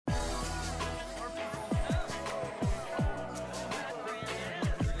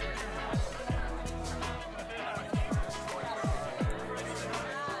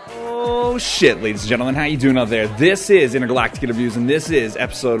Oh shit, ladies and gentlemen, how you doing out there? This is Intergalactic Interviews, and this is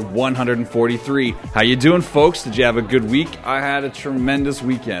episode 143. How you doing, folks? Did you have a good week? I had a tremendous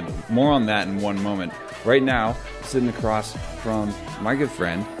weekend. More on that in one moment. Right now, sitting across from my good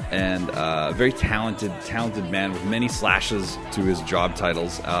friend and very talented man with many slashes to his job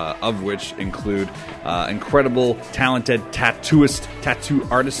titles, of which include incredible, talented tattoo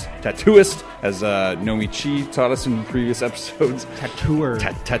artist, as Nomi Chi taught us in previous episodes. Tattooers.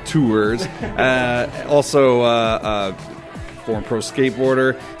 Also, former pro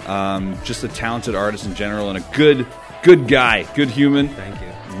skateboarder, just a talented artist in general, and a good guy, good human. Thank you.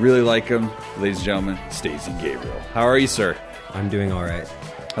 Really like him. Ladies and gentlemen, Stacy Gabriel. How are you, sir? I'm doing all right.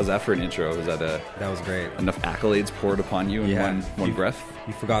 How's that for an intro? Was that That was great. enough accolades poured upon you in one breath?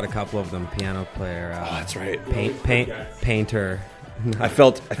 You forgot a couple of them. Piano player. Oh, that's right. Painter. I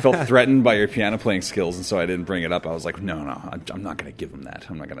felt threatened by your piano playing skills, and so I didn't bring it up. I was like, no, I'm not going to give him that.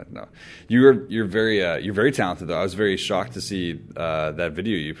 I'm not going to. No, you're very talented though. I was very shocked to see that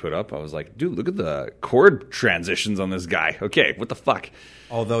video you put up. I was like, dude, look at the chord transitions on this guy. Okay, what the fuck?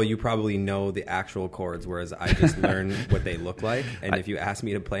 Although you probably know the actual chords, whereas I just learn what they look like. And if you ask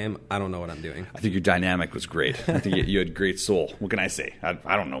me to play them, I don't know what I'm doing. I think your dynamic was great. I think you had great soul. What can I say?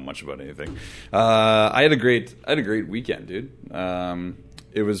 I don't know much about anything. I had a great weekend, dude.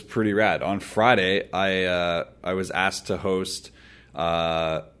 It was pretty rad. On Friday, I was asked to host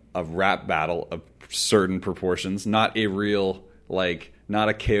a rap battle of certain proportions, not a real not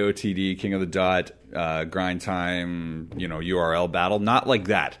a KOTD, King of the Dot, grind time, URL battle. Not like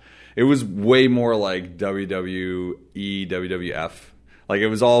that. It was way more like WWE, WWF. Like it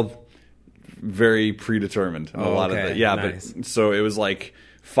was all very predetermined. A lot of it. Yeah, nice. But so it was like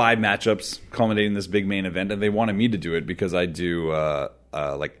 5 matchups culminating in this big main event, and they wanted me to do it because I do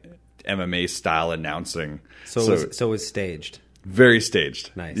like MMA style announcing. So it was staged. Very staged.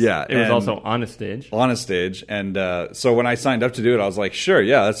 Nice. Yeah. It was also on a stage. On a stage. And so when I signed up to do it, I was like, sure,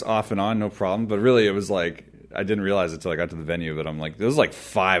 yeah, that's off and on, no problem. But really, it was like, I didn't realize it until I got to the venue, but I'm like, this was like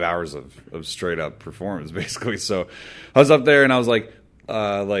 5 hours of straight up performance, basically. So I was up there and I was like,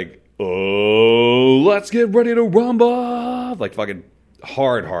 oh, let's get ready to rumble. Like fucking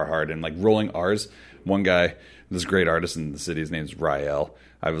hard. And like rolling R's. One guy, this great artist in the city, his name's Rael.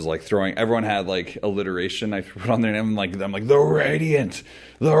 I was like throwing. Everyone had like alliteration. I put on their name. I'm like the radiant,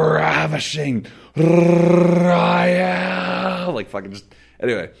 the ravishing Rael. Like fucking just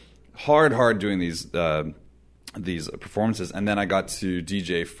anyway. Hard doing these performances, and then I got to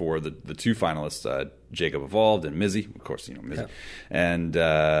DJ for the 2 finalists, Jacob Evolved and Mizzy. Of course, Mizzy. Yeah. And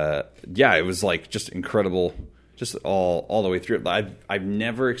it was like just incredible. Just all the way through. I've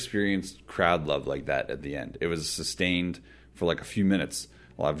never experienced crowd love like that at the end. It was sustained for like a few minutes.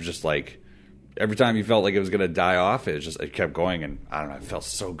 Well, I was just like, every time you felt like it was going to die off, it kept going, and I don't know, it felt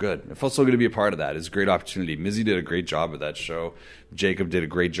so good. It felt so good to be a part of that. It's a great opportunity. Mizzy did a great job of that show. Jacob did a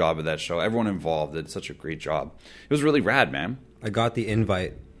great job of that show. Everyone involved did such a great job. It was really rad, man. I got the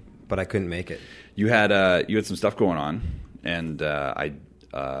invite, but I couldn't make it. You had some stuff going on, and I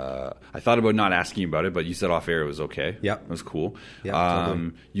thought about not asking you about it, but you said off air it was okay. Yep. It was cool. Yep,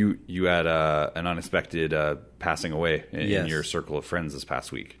 totally. You had an unexpected passing away in your circle of friends this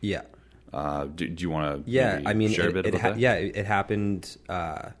past week. Yeah. Do you want to share a bit about that? Yeah, it happened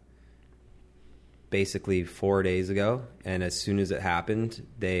basically 4 days ago, and as soon as it happened,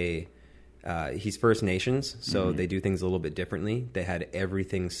 he's First Nations, so they do things a little bit differently. They had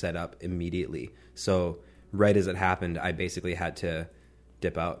everything set up immediately. So right as it happened, I basically had to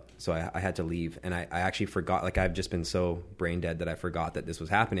dip out. So I had to leave, and I actually forgot. Like, I've just been so brain dead that I forgot that this was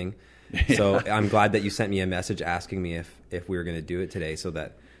happening. Yeah. So I'm glad that you sent me a message asking me if we were going to do it today, so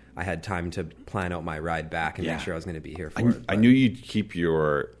that I had time to plan out my ride back and make sure I was going to be here for it. I knew you'd keep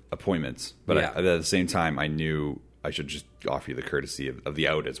your appointments, but at the same time, I knew I should just offer you the courtesy of the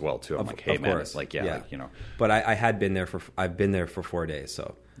out as well too. I'm like, hey man, it's like But I had been there I've been there for 4 days,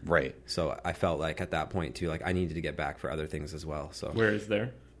 so. Right. So I felt like at that point too, like I needed to get back for other things as well. So where is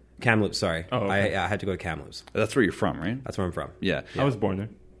there? Kamloops. Sorry, oh, okay. I had to go to Kamloops. That's where you're from, right? That's where I'm from. Yeah. I was born there.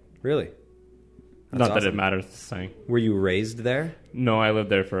 Really? That's Not awesome. that it matters saying. Were you raised there? No, I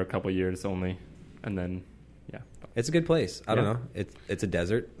lived there for a couple years only, and then it's a good place. I don't know. It's a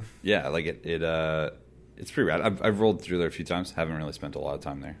desert. Yeah, like it's pretty rad. I've rolled through there a few times. Haven't really spent a lot of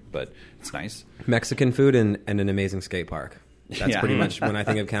time there, but it's nice. Mexican food and an amazing skate park. That's pretty much when I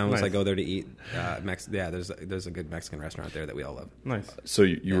think of Kamloops. Nice. I go there to eat. There's a good Mexican restaurant there that we all love. Nice. So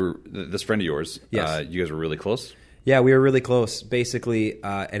you were this friend of yours. Yes. You guys were really close. Yeah, we were really close. Basically,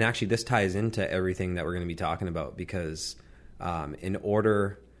 and actually, this ties into everything that we're going to be talking about because in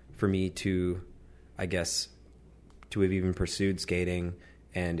order for me to, I guess, to have even pursued skating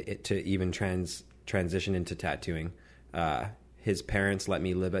and to even transition into tattooing. His parents let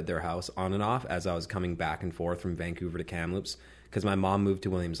me live at their house on and off as I was coming back and forth from Vancouver to Kamloops, because my mom moved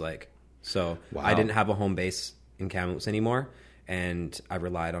to Williams Lake. So I didn't have a home base in Kamloops anymore, and I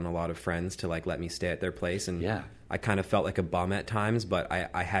relied on a lot of friends to like let me stay at their place. And I kind of felt like a bum at times, but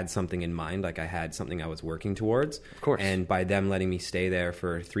I had something in mind. Like I had something I was working towards. Of course. And by them letting me stay there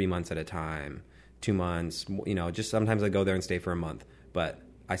for 3 months at a time, 2 months, just sometimes I go there and stay for a month. But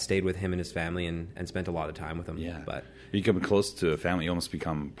I stayed with him and his family and spent a lot of time with him. Yeah. But you come close to a family, you almost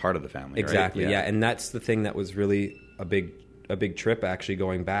become part of the family. Exactly. Right? Yeah. And that's the thing that was really a big trip actually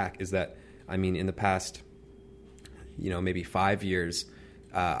going back, is that, I mean, in the past, maybe 5 years,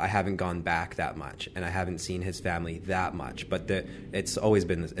 I haven't gone back that much, and I haven't seen his family that much. But it's always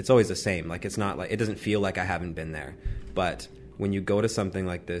the same. Like, it's not like, it doesn't feel like I haven't been there. But when you go to something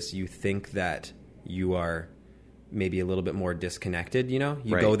like this, you think that you are maybe a little bit more disconnected. You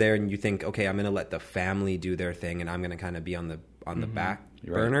go there and you think, okay, I'm going to let the family do their thing, and I'm going to kind of be on the back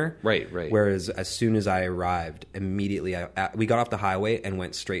burner. Right. Whereas as soon as I arrived, immediately we got off the highway and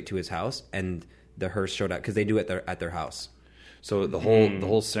went straight to his house, and the hearse showed up because they do it at their house. So the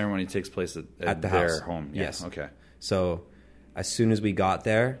whole ceremony takes place at the their house. home. Yes. Okay. So as soon as we got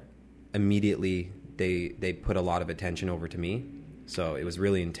there, immediately they put a lot of attention over to me. So it was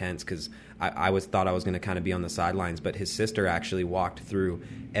really intense because I thought I was going to kind of be on the sidelines, but his sister actually walked through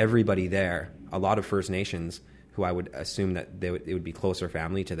everybody there, a lot of First Nations who I would assume that it would be closer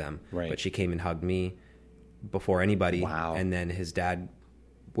family to them. Right. But she came and hugged me before anybody. Wow. And then his dad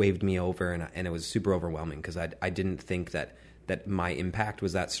waved me over, and it was super overwhelming because I didn't think that my impact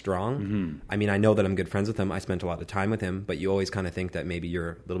was that strong. Mm-hmm. I mean, I know that I'm good friends with him. I spent a lot of time with him, but you always kind of think that maybe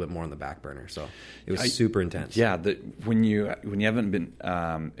you're a little bit more on the back burner. So it was super intense. Yeah, when you haven't been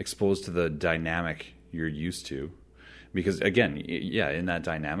exposed to the dynamic you're used to, because again, in that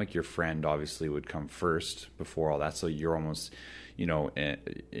dynamic, your friend obviously would come first before all that. So you're almost,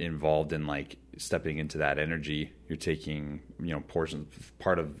 involved in like stepping into that energy. You're taking,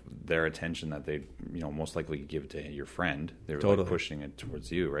 part of their attention that they, most likely give to your friend. They were like pushing it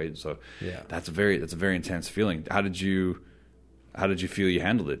towards you, right? So that's a very intense feeling. How did you feel you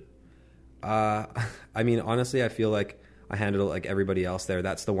handled it? I mean, honestly, I feel like I handled it like everybody else there.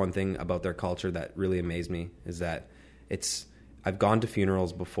 That's the one thing about their culture that really amazed me, is that I've gone to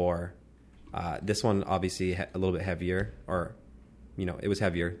funerals before. This one obviously a little bit heavier, or it was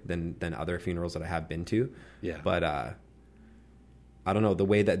heavier than other funerals that I have been to. Yeah. But I don't know, the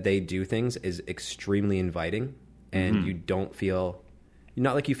way that they do things is extremely inviting, and you don't feel,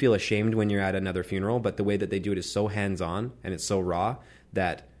 not like you feel ashamed when you're at another funeral, but the way that they do it is so hands-on and it's so raw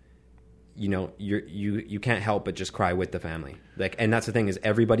that you can't help but just cry with the family. Like, and that's the thing, is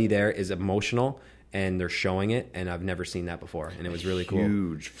everybody there is emotional and they're showing it, and I've never seen that before, and it was really cool.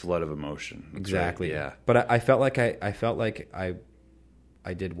 Huge flood of emotion. That's exactly. Right. Yeah. But I felt like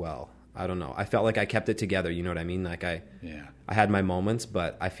I did well. I don't know. I felt like I kept it together. You know what I mean? Like I had my moments,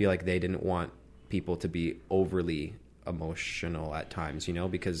 but I feel like they didn't want people to be overly emotional at times,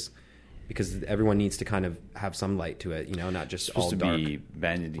 because everyone needs to kind of have some light to it, not just all dark. It's supposed to be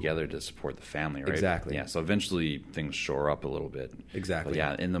banded together to support the family, right? Exactly. Yeah. So eventually things shore up a little bit. Exactly. But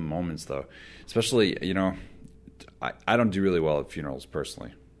yeah. In the moments though, especially, I don't do really well at funerals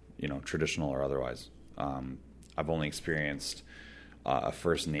personally, traditional or otherwise. I've only experienced a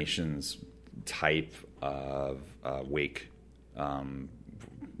First Nations type of wake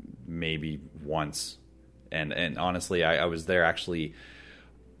maybe once. And honestly, I was there actually.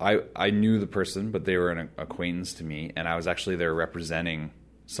 I knew the person, but they were an acquaintance to me, and I was actually there representing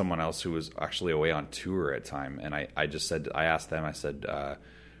someone else who was actually away on tour at the time. And I asked them, I said,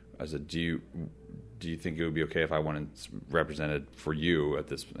 do you think it would be okay if I went and represented for you at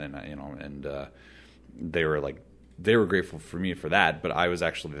this? And they were like, they were grateful for me for that, but I was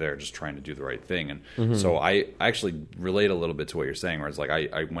actually there just trying to do the right thing. And so I actually relate a little bit to what you're saying, where it's like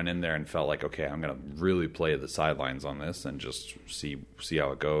I went in there and felt like, okay, I'm going to really play the sidelines on this and just see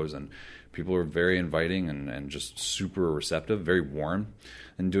how it goes. And people were very inviting and just super receptive, very warm,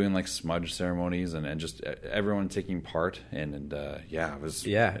 and doing like smudge ceremonies and just everyone taking part. And it was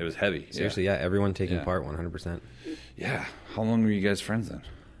heavy. Seriously, everyone taking part 100%. Yeah. How long were you guys friends then?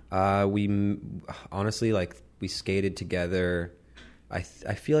 We honestly, we skated together. I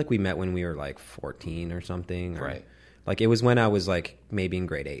feel like we met when we were like 14 or something. Right. Like it was when I was like maybe in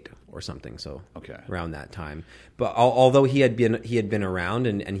grade 8 or something. So okay, around that time. But although he had been around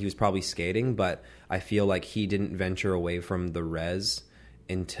and he was probably skating, but I feel like he didn't venture away from the res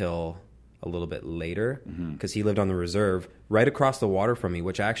until a little bit later, because he lived on the reserve right across the water from me,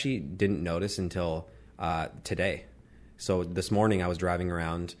 which I actually didn't notice until today. So this morning I was driving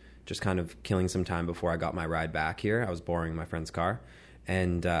around, just kind of killing some time before I got my ride back here. I was borrowing my friend's car,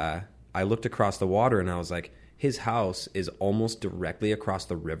 and I looked across the water, and I was like, his house is almost directly across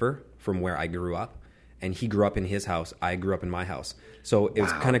the river from where I grew up. And he grew up in his house. I grew up in my house. So it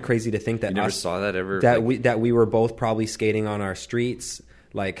was kind of crazy to think that you never saw that ever. That we were both probably skating on our streets,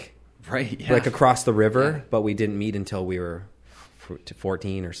 like across the river, but we didn't meet until we were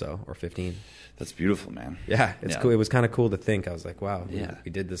 14 or so, or 15. That's beautiful, man. Yeah, it's cool. It was kind of cool to think. I was like, wow,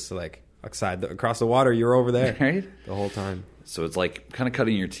 we did this like across the water. You were over there, right, the whole time. So it's like kind of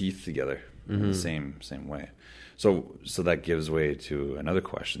cutting your teeth together in the same way. So that gives way to another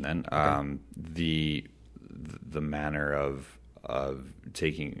question then. Okay. The manner of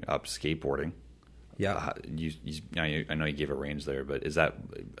taking up skateboarding. Yeah. I know you gave a range there, but is that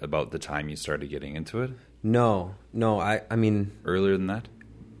about the time you started getting into it? No. I mean earlier than that.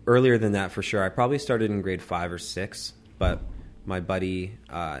 Earlier than that, for sure. I probably started in grade 5 or 6, but my buddy,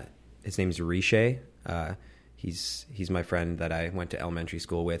 his name's Riche. He's my friend that I went to elementary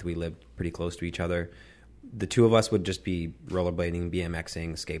school with. We lived pretty close to each other. The two of us would just be rollerblading,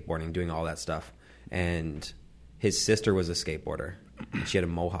 BMXing, skateboarding, doing all that stuff. And his sister was a skateboarder. She had a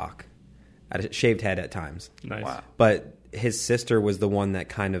mohawk, had a shaved head at times. Nice. Wow. But his sister was the one that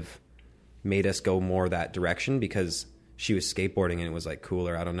kind of made us go more that direction because she was skateboarding and it was like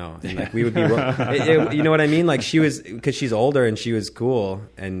cooler. I don't know. And like we would be, you know what I mean? Like she was, because she's older and she was cool.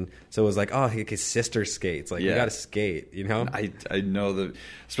 And so it was like, oh, his sister skates. Like you got to skate, you know? I know that,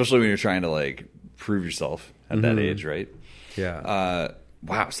 especially when you're trying to like prove yourself at that age, right? Yeah.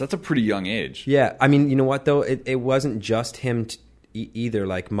 Wow, so that's a pretty young age. Yeah, I mean, you know what though? It wasn't just him either.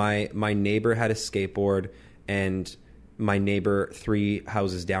 Like my neighbor had a skateboard, and my neighbor 3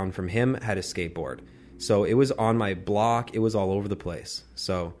 houses down from him had a skateboard. So it was on my block. It was all over the place.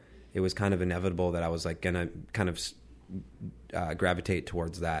 So it was kind of inevitable that I was like gonna kind of gravitate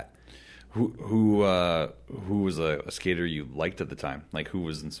towards that. Who was a skater you liked at the time? Like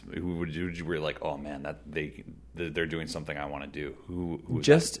who you were like, oh man, that they're doing something I want to do. Who was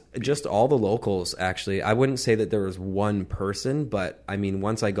just all the locals actually. I wouldn't say that there was one person, but I mean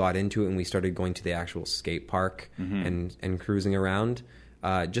once I got into it and we started going to the actual skate park and cruising around,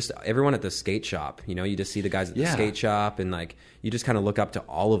 just everyone at the skate shop, you know, you just see the guys at the skate shop and like you just kind of look up to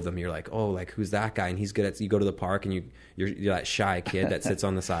all of them. You're like, oh, like who's that guy? And he's good at. You go to the park and you're that shy kid that sits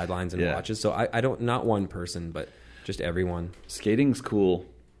on the sidelines and watches. So I don't, not one person, but just everyone. Skating's cool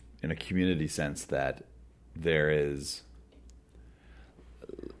in a community sense that there is.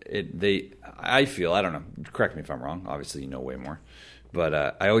 I feel, I don't know. Correct me if I'm wrong. Obviously, you know way more.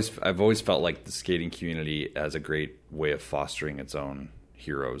 But I've always felt like the skating community has a great way of fostering its own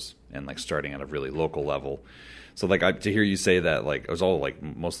heroes and like starting at a really local level. So like to hear you say that like it was all like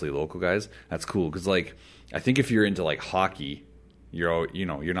mostly local guys, that's cool because like I think if you're into like hockey,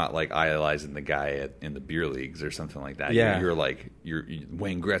 you're not like idolizing the guy in the beer leagues or something like that. Yeah, you're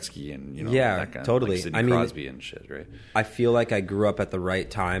Wayne Gretzky and that kind totally. Of, like Sidney Crosby and shit, right? I feel like I grew up at the right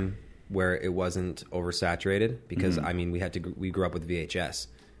time where it wasn't oversaturated because I mean we grew up with VHS.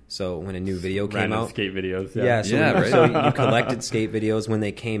 So when a new video came out, skate videos, so you collected skate videos when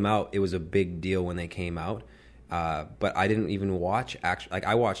they came out. It was a big deal when they came out. But I didn't even watch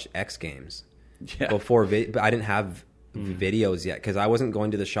I watched X Games before, but I didn't have videos yet because I wasn't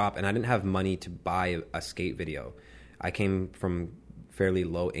going to the shop and I didn't have money to buy a skate video. I came from fairly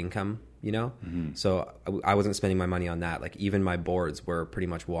low income, you know, so I wasn't spending my money on that. Like even my boards were pretty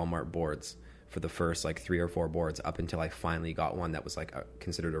much Walmart boards for the first like 3 or 4 boards up until I finally got one that was like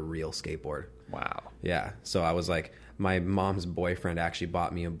considered a real skateboard. Wow. Yeah. So I was like, my mom's boyfriend actually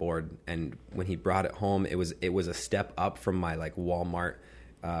bought me a board, and when he brought it home, it was a step up from my like Walmart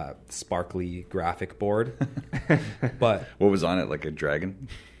sparkly graphic board. But what was on it? Like a dragon?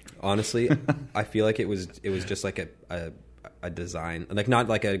 Honestly, I feel like it was just like a design, like not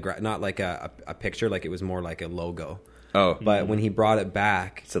like a picture, like it was more like a logo. Oh, but when he brought it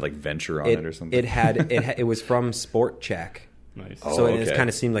back, it said like Venture on it or something. It was from Sport Check. Nice. So it kind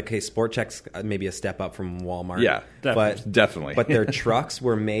of seemed like, hey, Sport Check's maybe a step up from Walmart. Yeah, definitely. But their trucks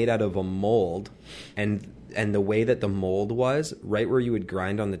were made out of a mold, and the way that the mold was, right where you would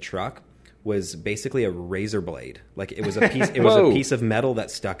grind on the truck, was basically a razor blade. Like it was a piece. It was a piece of metal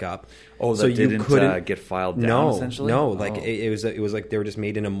that stuck up. Oh, so you couldn't get filed down. Essentially, no. Like it was like they were just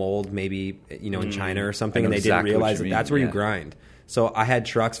made in a mold, maybe in China or something, and they didn't realize that that's where you grind. So I had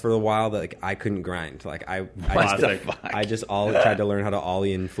trucks for a while that like I couldn't grind. Like I just tried to learn how to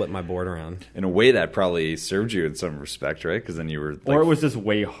ollie and flip my board around. In a way, that probably served you in some respect, right? Because then you were, or it was just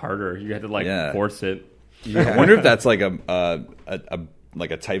way harder. You had to force it. Yeah. I wonder if that's like a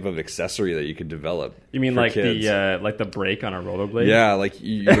like a type of accessory that you could develop. You mean for like kids. the brake on a rollerblade? Yeah, like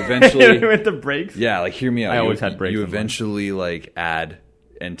you eventually with the brakes. Yeah, like hear me out. I always had brakes You on mine. eventually like add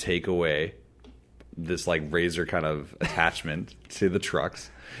and take away this like razor kind of attachment to the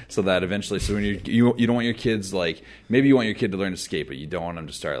trucks, so that eventually, so when you don't want your kids, like maybe you want your kid to learn to skate, but you don't want them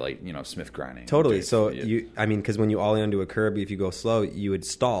to start like Smith grinding. Totally. So because when you ollie onto a curb, if you go slow, you would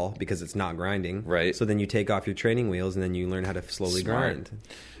stall because it's not grinding. Right. So then you take off your training wheels and then you learn how to slowly Smart. grind.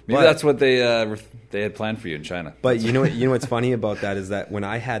 Maybe that's what they had planned for you in China. But you know what's funny about that is that when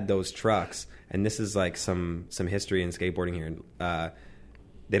I had those trucks, and this is like some history in skateboarding here.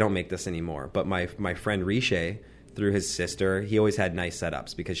 They don't make this anymore. But my friend Riche, through his sister, he always had nice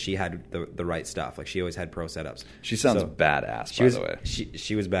setups because she had the right stuff. Like she always had pro setups. She sounds badass, by the way.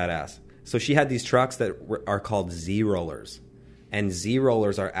 She was badass. So she had these trucks that are called Z rollers, and Z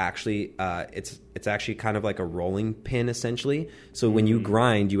rollers are actually it's actually kind of like a rolling pin essentially. So when you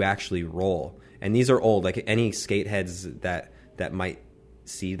grind, you actually roll. And these are old. Like any skate heads that might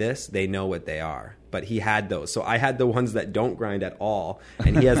see this, they know what they are. But he had those. So I had the ones that don't grind at all,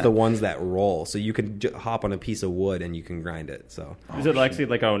 and he has the ones that roll. So you can hop on a piece of wood and you can grind it. So Is it actually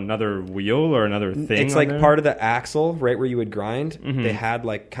like another wheel or another thing? it's like on there? part of the axle, right where you would grind. Mm-hmm. They had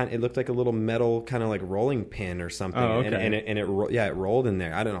like it looked like a little metal kind of like rolling pin or something. Oh, okay. And it rolled in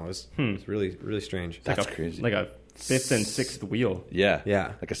there. I don't know. It was really really strange. That's crazy. Like a fifth and sixth wheel. Yeah.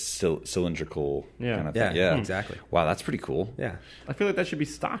 Yeah. Like a cylindrical kind of Yeah, thing. Yeah, exactly. Wow, that's pretty cool. Yeah. I feel like that should be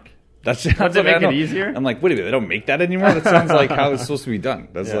stock. That's Does it what I make it know. easier? I'm like, wait a minute, they don't make that anymore? That sounds like how it's supposed to be done.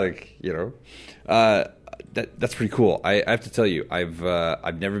 That's that's pretty cool. I have to tell you, I've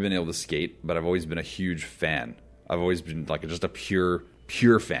never been able to skate, but I've always been a huge fan. I've always been like just a pure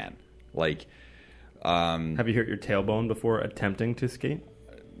fan. Like, Have you hurt your tailbone before attempting to skate?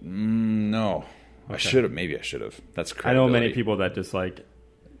 no, I should have. Maybe I should have. That's I know many credibility. people that just like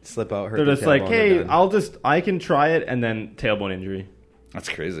Slip out. Hurt they're their just like, tailbone, hey, they're done. I can try it, and then tailbone injury. That's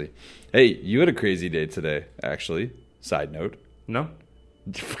crazy. Hey, you had a crazy day today, actually. Side note. No,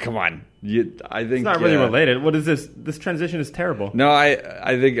 Come on. I think it's not really related. What is this? This transition is terrible. No, I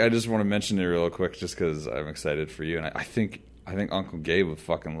think I just want to mention it real quick, just because I'm excited for you, and I think Uncle Gabe would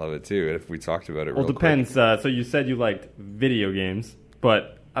fucking love it too if we talked about it. Well, real depends. So you said you liked video games,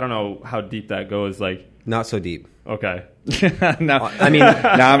 but I don't know how deep that goes. Like, Not so deep. okay, quick. now, I mean,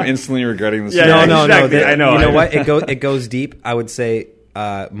 now I'm instantly regretting this. Yeah, no. exactly. I know. You know what? It goes deep. I would say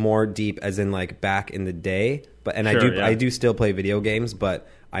more deep, as in like back in the day. But Sure, I do still play video games, but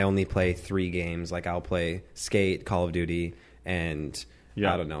I only play 3 games. Like I'll play Skate, Call of Duty, and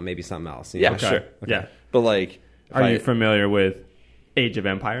I don't know, maybe something else. You Yeah, know? okay. sure. Yeah. But like, Are you familiar with Age of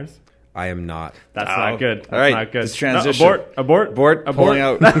Empires? I am not. That's not good. That's All right, not good. this transition. No, abort. Pulling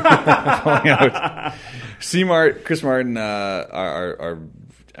out. Pulling out. C-Mart, Chris Martin, are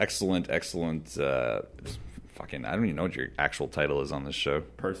excellent. Fucking, I don't even know what your actual title is on this show.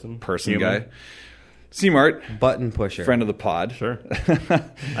 Person Person Human. guy. C-Mart, Button pusher. friend of the pod. Sure.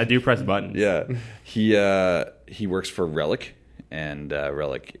 I do press buttons. Yeah, he works for Relic, and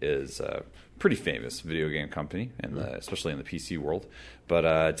Relic is a pretty famous video game company, especially in the PC world.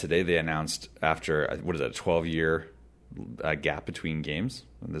 But today they announced, after a 12-year gap between games.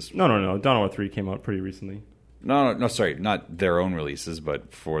 No. Dawn of War 3 came out pretty recently. No, sorry, not their own releases,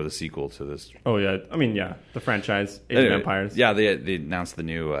 but for the sequel to this. Oh, yeah. I mean, yeah. The franchise, Age Anyway, of Empires. Yeah, they announced the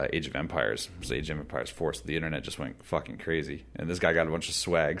new Age of Empires. It was Age of Empires 4, so the internet just went fucking crazy. And this guy got a bunch of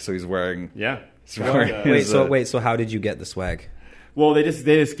swag, so he's wearing... Yeah. So how did you get the swag? Well, they just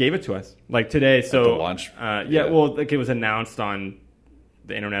gave it to us. Like today, so... At the launch? Yeah, well, like it was announced on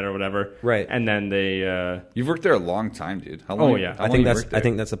the internet or whatever. Right. And then they... You've worked there a long time, dude. How long? yeah. How I long think you worked there? I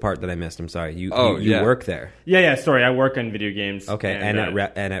think that's the part that I missed. I'm sorry. You yeah. work there. Yeah, sorry. I work on video games. Okay, and at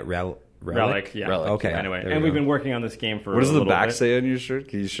Relic. Relic, yeah. Relic, Okay. yeah. Anyway, There we and we've go. been working on this game for What does a the little back bit. say on your shirt?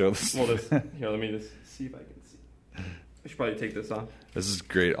 Can you show this? Well, here, let me just see if I can see. I should probably take this off. This is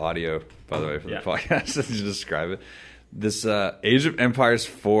great audio, by the way, for Yeah. the podcast. As you describe it. This Age of Empires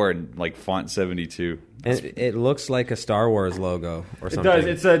 4 in like font 72. And it looks like a Star Wars logo or It something. does.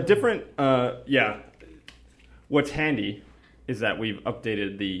 It's a different. Yeah. What's handy is that we've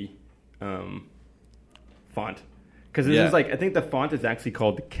updated the font because this Yeah. is like I think the font is actually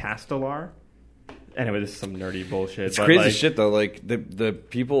called Castellar. Anyway, this is some nerdy bullshit. It's but crazy like, shit though. Like the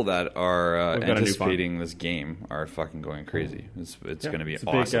people that are We've got a new anticipating this game are fucking going crazy. It's going to be it's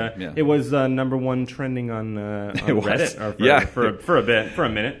awesome. Big, It was number one trending on Reddit for a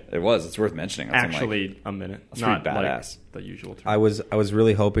minute. It was. It's worth mentioning. Actually, a minute. That's not pretty badass. Like the usual term. I was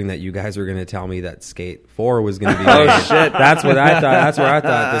really hoping that you guys were going to tell me that Skate 4 was going to be. Oh made. shit! That's what I thought. That's where I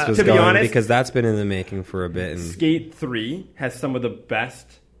thought this was To be going honest, because that's been in the making for a bit. And Skate 3 has some of the best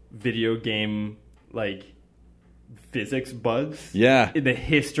video game like physics bugs. Yeah. In the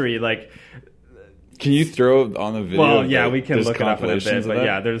history, like. Can you throw on the video? Well, yeah, we can there's look it up in a bit, compilations of but that?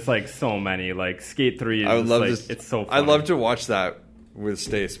 yeah, there's like so many. Like Skate 3 is I would love like, to. it's so funny. I'd love to watch that with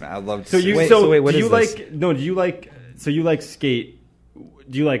Stace, man. I'd love to. So see you it. Wait, what do you is like this? no? Do you like so you like Skate?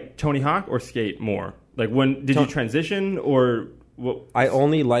 Do you like Tony Hawk or Skate more? Like when did you transition or what? I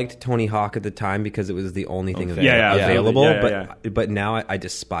only liked Tony Hawk at the time because it was the only thing Okay. Yeah, available. yeah. But now I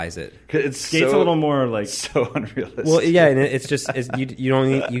despise it. 'Cause it's Skate's so, a little more like so unrealistic. Well, yeah, and it's just you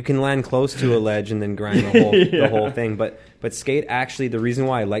don't you can land close to a ledge and then grind the whole thing. But Skate actually, the reason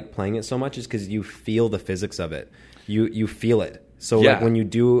why I like playing it so much is because you feel the physics of it. You feel it. So like when you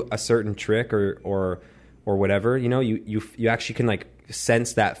do a certain trick or whatever, you actually can like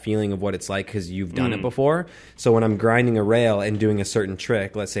sense that feeling of what it's like because you've done it before. So when I'm grinding a rail and doing a certain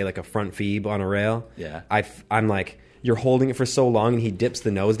trick, let's say like a front feeb on a rail, I'm like. You're holding it for so long, and he dips the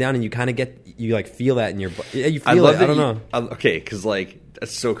nose down, and you kind of you like feel that in your. You feel it. I don't know. Okay, because like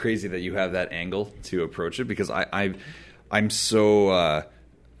it's so crazy that you have that angle to approach it. Because I'm so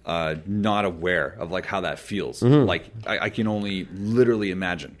not aware of like how that feels. Mm-hmm. Like I can only literally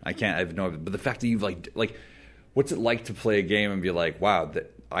imagine. I can't. I have no. But the fact that you've like, what's it like to play a game and be like, wow,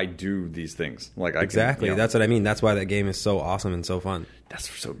 that I do these things. Like I Exactly. Can, That's what I mean. That's why that game is so awesome and so fun. That's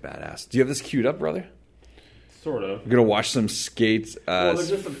so badass. Do you have this queued up, brother? sort of. We're gonna watch some skate there's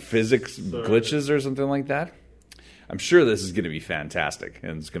just some physics glitches or something like that. I'm sure this is gonna be fantastic,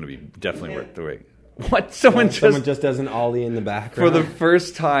 and it's gonna be definitely worth the wait. What? Someone just does an ollie in the background. for the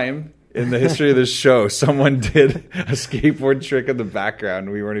first time in the history of this show, someone did a skateboard trick in the background.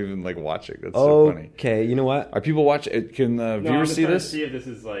 We weren't even like watching. That's so funny. Okay, you know what? Are people watching? Can the viewers see this? See if this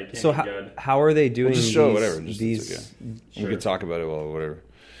is like So good. how are they doing? We'll just show these, whatever. Just, these it's okay. We can talk about it while whatever.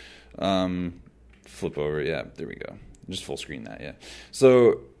 Flip over. Yeah, there we go. Just full screen that. Yeah.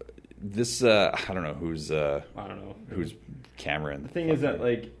 So this I don't know who's whose camera. The thing is that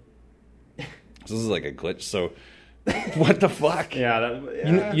like this is like a glitch. So what the fuck?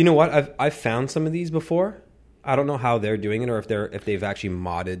 yeah. You know what? I've found some of these before. I don't know how they're doing it or if they've actually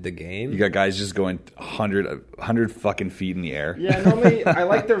modded the game. You got guys just going 100 fucking feet in the air. Yeah, normally I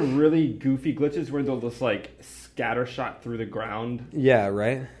like the really goofy glitches where they'll just like scatter shot through the ground. Yeah,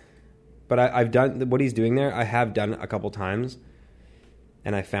 right. But I've done what he's doing there. I have done a couple times,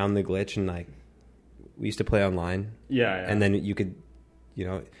 and I found the glitch. And like, we used to play online. Yeah. And then you could,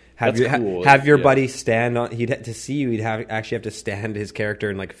 have That's your cool. buddy stand on. To see you. He'd actually have to stand his character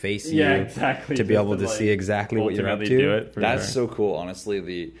and like face you. Exactly. To be able to see exactly what you're up to. Do it That's so cool.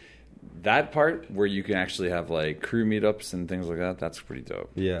 Honestly, that part where you can actually have like crew meetups and things like that. That's pretty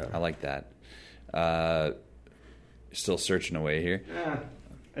dope. Yeah, I like that. Still searching away here. Yeah,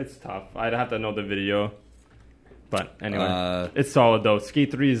 it's tough. I'd have to know the video, but anyway, it's solid though.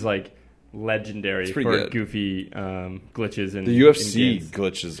 Skate 3 is like legendary for good. Goofy glitches and The UFC in games.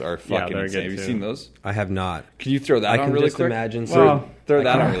 glitches are fucking they're insane. good Have you too. seen those? I have not. Can you throw that I on can really just quick? imagine. Well, Throw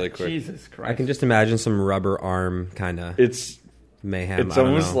that on really quick. Jesus Christ! I can just imagine some rubber arm kind of It's mayhem. it's I don't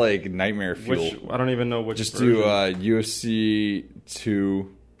almost know. like nightmare fuel. Which I don't even know which. Just version. do UFC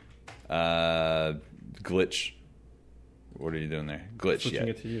 2 glitch. What are you doing there? Glitch, Switching yeah.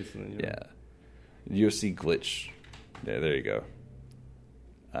 it to you, so then UFC glitch. Yeah, there you go.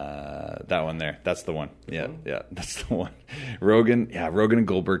 That one there. That's the one. Yeah, that's the one. Rogan and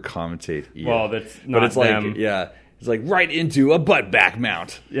Goldberg commentate. Yeah. Well, that's not but it's them. like, it's like right into a butt back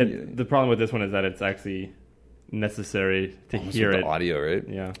mount. Yeah, the problem with this one is that it's actually necessary to Almost hear with it. the audio, right?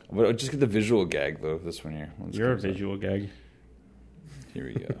 Yeah, But just get the visual gag though. This one here. Once it you're a comes up. visual gag. Here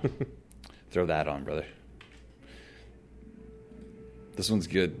we go. Throw that on, brother. This one's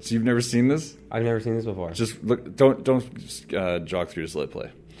good. So you've never seen this? I've never seen this before. Just look. Don't jog through. Just let it play.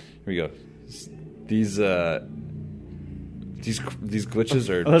 Here we go. These glitches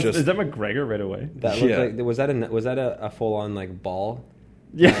are just. Is that McGregor right away? That looked like was that a full on like ball?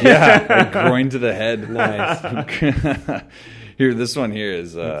 Yeah, like groin to the head. Nice. Here, this one here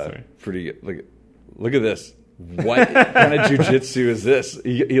is Sorry. pretty good. Look at this. What kind of jujitsu is this?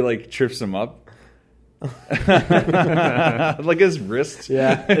 He like trips him up. Like his wrist.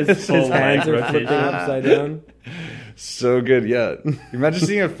 Yeah, his full hands leg are flipping rotation. upside down. So good, yeah. Imagine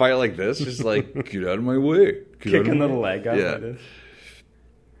seeing a fight like this, just like, get out of my way. Kicking the leg out Yeah. like this.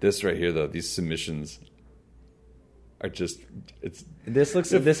 This right here, though, these submissions are just, it's, This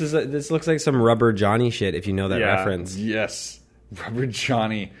looks like some Rubber Johnny shit, if you know that Yeah. reference. yes, Rubber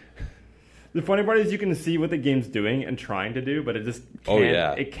Johnny. The funny part is you can see what the game's doing and trying to do, but it just can't. Oh,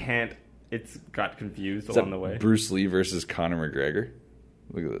 yeah. It can't. It's got confused Is along that the way. Bruce Lee versus Conor McGregor?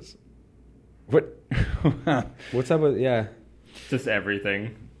 Look at this. What? What's up with Just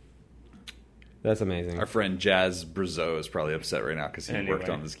everything. That's amazing. Our friend Jazz Brazeau is probably upset right now because he worked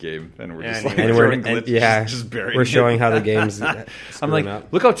on this game, and we're just like Anyway. throwing glitches, just burying we're it. showing how the game's I'm screwing like, up.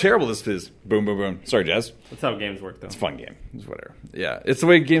 look how terrible this is. Boom, boom, boom. Sorry, Jazz. That's how games work, though. It's a fun game. It's whatever. Yeah, it's the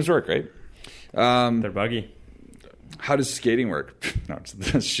way games work, right? They're buggy. How does skating work? No, it's the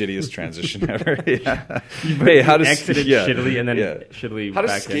shittiest transition ever. Yeah. Hey, how does Exited shittily and then shittily How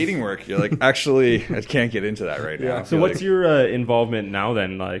does back in. skating work? You're like, actually, I can't get into that right now. So what's your involvement now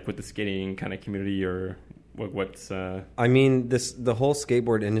then, like with the skating kind of community, or what's? I mean, the whole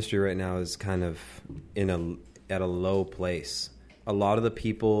skateboard industry right now is kind of at a low place. A lot of the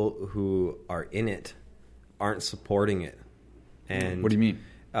people who are in it aren't supporting it. And What do you mean?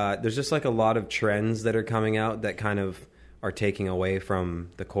 There's just like a lot of trends that are coming out that kind of are taking away from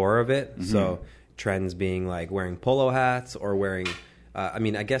the core of it. Mm-hmm. So trends being like wearing polo hats or wearing, I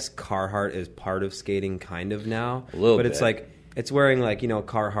mean, I guess Carhartt is part of skating kind of now. A little but bit. it's like, it's wearing like,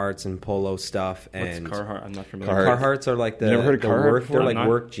 Carhartts and polo stuff. What's And Carhartt? I'm not familiar. Carhartts are like the, You never heard of the Carhartt work, before? they're like Not-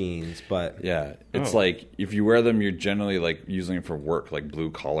 work jeans, but Yeah, it's Oh. like if you wear them, you're generally like using them for work, like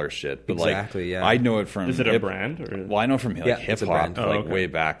blue collar shit. But Exactly, like, yeah. I know it from. Is it a hip- brand? Or? Well, I know from like Yeah, hip it's a hop, brand. like Oh, okay. way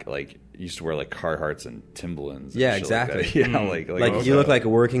back. Like used to wear like Carhartts and Timberlands. And Yeah, shit like that. exactly. Yeah, like you look like a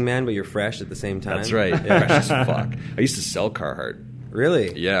working man, but you're fresh at the same time. That's right. Yeah. Fresh as fuck. I used to sell Carhartt.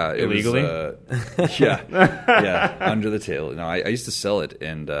 Really? Yeah, it Illegally? Was, yeah, under the table. No, I used to sell it,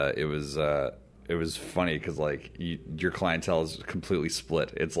 and it was funny because like your clientele is completely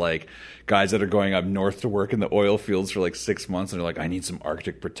split. It's like guys that are going up north to work in the oil fields for like 6 months, and they're like, I need some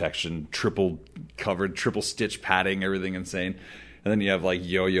Arctic protection, triple covered, triple stitch padding, everything insane. And then you have like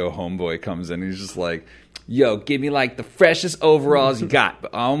Yo-Yo Homeboy comes in, and he's just like, yo, give me like the freshest overalls you got,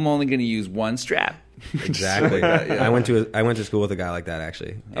 but I'm only going to use one strap. Exactly. Yeah. I went to school with a guy like that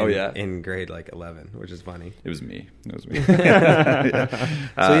actually. Oh, yeah? in grade like 11, which is funny. It was me.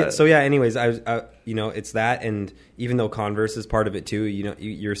 So yeah. Anyways, I was, it's that, and even though Converse is part of it too,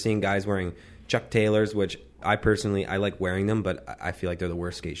 you're seeing guys wearing Chuck Taylors, which I personally I like wearing them, but I feel like they're the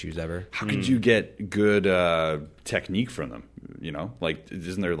worst skate shoes ever. How could you get good technique from them? Like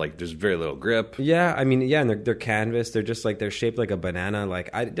isn't there like there's very little grip? Yeah, I mean, yeah, and they're canvas. They're just like they're shaped like a banana.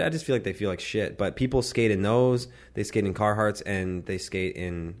 Like I just feel like they feel like shit. But people skate in those. They skate in Carhartts, and they skate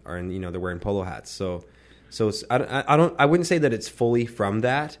in they're wearing polo hats. So I wouldn't say that it's fully from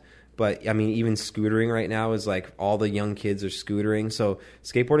that. But I mean, even scootering right now is like all the young kids are scootering. So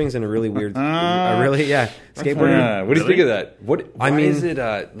skateboarding is in a really weird, skateboarding. What do you think of that? Why I mean- is it?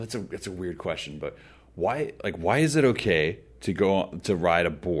 That's a weird question, but why is it okay to go to ride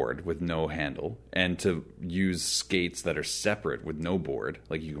a board with no handle and to use skates that are separate with no board,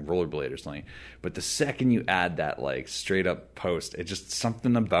 like you can rollerblade or something? But the second you add that like straight up post, it just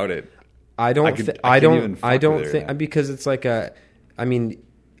something about it. I don't think because it's like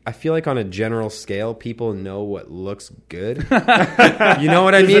I feel like on a general scale, people know what looks good. You know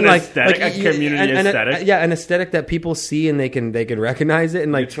what I mean? An Like aesthetic, a community aesthetic. An aesthetic that people see and they can recognize it.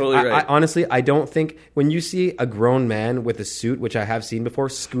 And like, You're totally right. I honestly, I don't think when you see a grown man with a suit, which I have seen before,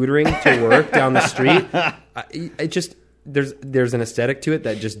 scootering to work down the street, it just there's an aesthetic to it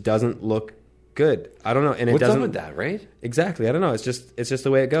that just doesn't look good. I don't know, and it What's up doesn't. with that, right? Exactly, I don't know. It's just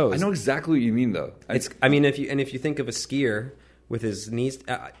the way it goes. I know exactly what you mean, though. If you think of a skier with his knees,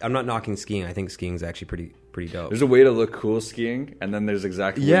 I'm not knocking skiing. I think skiing is actually pretty dope. There's a way to look cool skiing, and then there's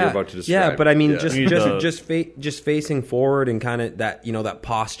exactly what you're about to describe. Yeah, but I mean, Yeah. just facing forward and kind of that that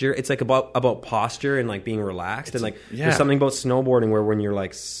posture. It's like about posture and like being relaxed and like there's something about snowboarding where when you're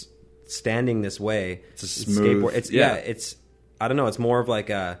like standing this way, it's a smooth. It's I don't know. It's more of like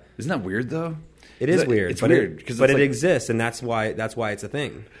a. Isn't that weird though? It is weird. It's but weird it exists, and that's why it's a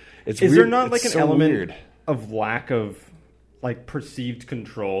thing. It's Is weird. there not like It's an so element weird. of lack of like perceived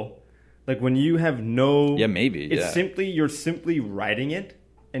control? Like when you have no, maybe. It's you're simply riding it,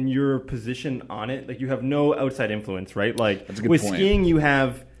 and your position on it. Like you have no outside influence, right? Like That's a good with point. skiing, you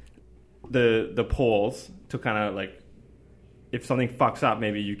have the poles to kind of like. If something fucks up,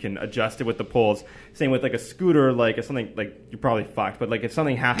 maybe you can adjust it with the poles. Same with like a scooter, like if something like you're probably fucked, but like if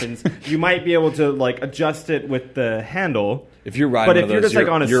something happens, you might be able to like adjust it with the handle. If you're riding, But one if of you're those, just like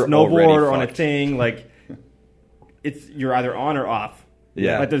on a you're snowboard already or on a fucked. thing, like you're either on or off.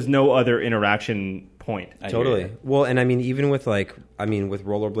 Yeah. Like there's no other interaction point. Totally. Well, and I mean, even with with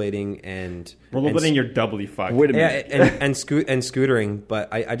rollerblading and you're doubly fucked. Wait a minute. and scootering,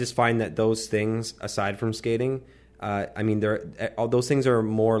 but I just find that those things, aside from skating, I mean, all those things are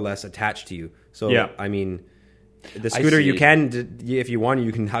more or less attached to you. So I mean, the scooter you can, if you want,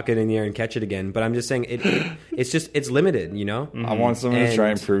 you can huck it in the air and catch it again. But I'm just saying, it's limited. You know. I want someone to try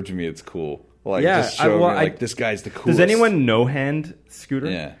and prove to me it's cool. Like, just show me, like, this guy's the coolest. Does anyone no-hand scooter?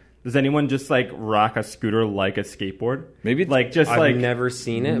 Yeah. Does anyone just, like, rock a scooter like a skateboard? Maybe. Like, just, I've never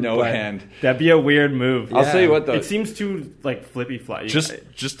seen it. No hand. That'd be a weird move. I'll tell you what, though. It seems too, like, flippy-fly.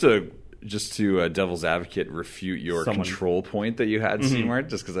 Just to devil's advocate refute your control point that you had, Seymour,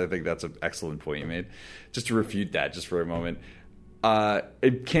 just because I think that's an excellent point you made. Just to refute that just for a moment.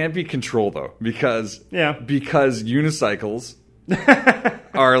 It can't be control, though, because unicycles...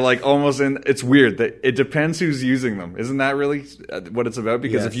 are like almost it's weird that it depends who's using them. Isn't that really what it's about?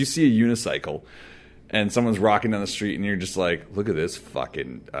 Because if you see a unicycle and someone's rocking down the street and you're just like, look at this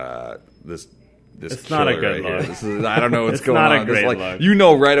fucking this it's not a good right look. This is, I don't know what's going not on. A great like, look. You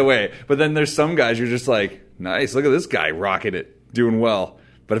know right away. But then there's some guys you're just like, nice, look at this guy rocking it, doing well.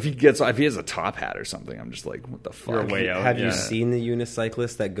 But if he has a top hat or something, I'm just like, what the fuck? You're way out. Have you seen the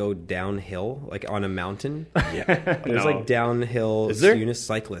unicyclists that go downhill, like on a mountain? Yeah, there's like downhill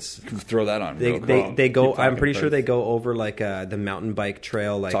unicyclists. Throw that on. They go. I'm pretty sure they go over like the mountain bike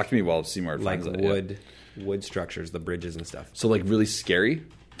trail. Like, talk to me while Seymour like finds wood structures, the bridges and stuff. So like really scary.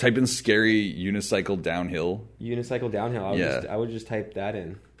 Type in scary unicycle downhill. Unicycle downhill. I would just type that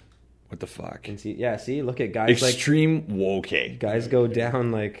in. What the fuck? And see, look at guys extreme okay. Guys go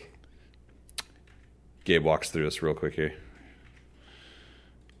down like. Gabe walks through this real quick here.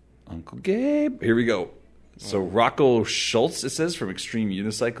 Uncle Gabe. Here we go. So Rocco Schultz, it says, from Extreme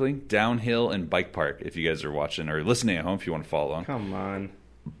Unicycling, Downhill and Bike Park. If you guys are watching or listening at home, if you want to follow along. Come on.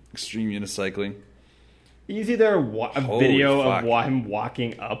 Extreme Unicycling. Easy there. A video of him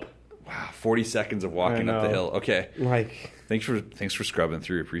walking up. Wow, 40 seconds of walking up the hill. Okay. Like, thanks for scrubbing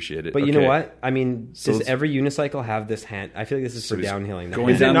through. Appreciate it. But you know what? I mean, does every unicycle have this hand? I feel like this is for downhilling.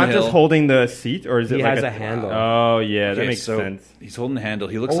 Is it not just holding the seat, or is it? He like has a handle. Oh yeah, that makes sense. He's holding the handle.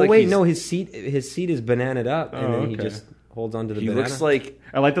 He looks his seat is bananaed up, and then he just holds onto the banana. He looks like...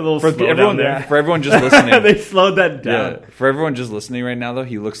 I like the little slow down there. For everyone just listening... They slowed that down. Yeah, for everyone just listening right now, though,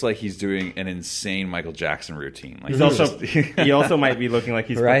 he looks like he's doing an insane Michael Jackson routine. Like He also might be looking like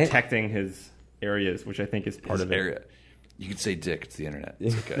he's protecting his areas, which I think is part of it. Area. You could say dick. It's the internet.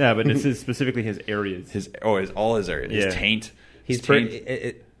 It's okay. Yeah, but this is specifically his areas. All his areas. His taint.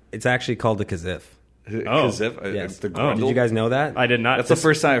 It's actually called the kazif. Kazif? Yes. Did you guys know that? I did not. That's the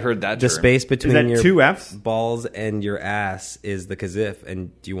first time I've heard that term. The space between your two F's? balls and your ass is the kazif.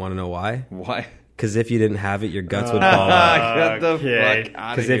 And do you want to know why? Why? Because if you didn't have it, your guts would fall out. Get the fuck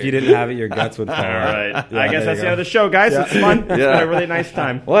out of Because if you didn't have it, your guts would fall out. All right. I guess that's the end of the show, guys. It's fun. It's been a really nice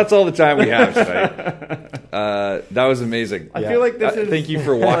time. Well, that's all the time we have tonight. That was amazing. I feel like this is... Thank you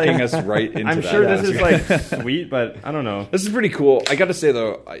for walking us right into that. I'm sure this is like sweet, but I don't know. This is pretty cool. I got to say,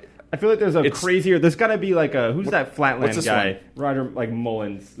 though... I feel like there's crazier... There's got to be like a... Who's that Flatland guy? One? Roger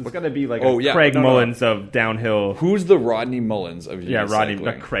Mullins. There's got to be like Craig Mullins of downhill. Who's the Rodney Mullins of unicycling? Yeah, Rodney,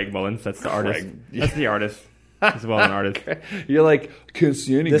 not Craig Mullins. That's the artist. That's the artist. He's well an artist. You're like, can't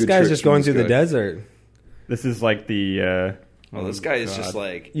see any This good guy's tricks just from going this through guy. the desert. This is like the... this guy is just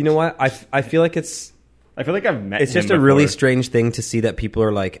like... You know what? I feel like it's... I feel like I've met him It's just before. a really strange thing to see that people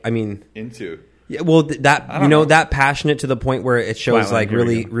are like... I mean... Into... Yeah, well, that passionate to the point where it shows Flatland,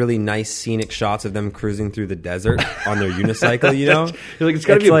 like really nice scenic shots of them cruising through the desert on their unicycle. You know, you're like, it's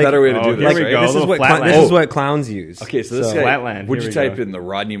got to be a better way to do this. Here we go. This is what clowns use. Okay, so this guy. Flatland. Would you type in the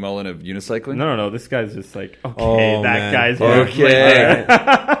Rodney Mullen of unicycling? No. This guy's just like, guy's okay.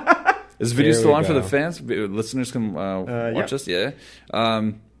 Is the video still on for the fans? Listeners can watch us. Yeah.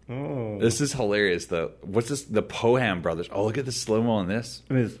 This is hilarious, though. What's this? The Poham brothers. Oh, look at the slow-mo on this.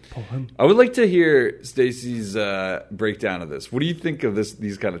 It is Poham. I would like to hear Stacy's breakdown of this. What do you think of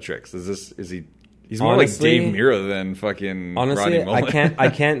these kind of tricks? He's more like Dave Mira than fucking Rodney Mullen. I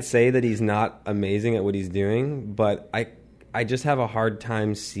can't say that he's not amazing at what he's doing, but I just have a hard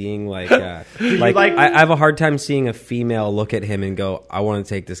time seeing I have a hard time seeing a female look at him and go, I want to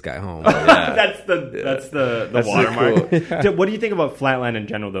take this guy home. Yeah. That's the watermark. Cool. So what do you think about flatland in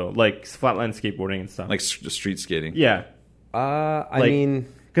general, though? Like flatland skateboarding and stuff, like street skating. Yeah. I mean,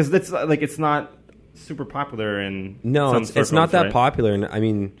 because that's like it's not super popular in it's not that popular. And I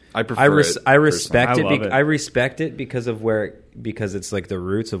mean, I respect it. I respect it because it's like the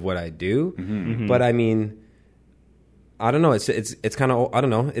roots of what I do. Mm-hmm. But I mean. I don't know. It's kind of, I don't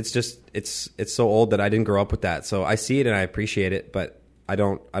know. It's just it's so old that I didn't grow up with that. So I see it and I appreciate it, but I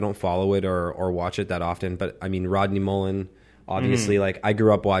don't follow it or watch it that often. But I mean, Rodney Mullen, obviously, like I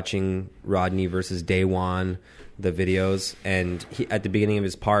grew up watching Rodney versus Day One, the videos, and he, at the beginning of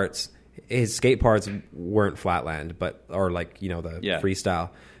his skate parts weren't flatland, or like, the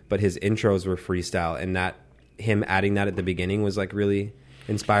freestyle, but his intros were freestyle, and that him adding that at the beginning was like really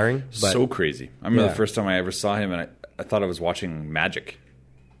inspiring. But, so crazy. I remember the first time I ever saw him, and I thought I was watching magic.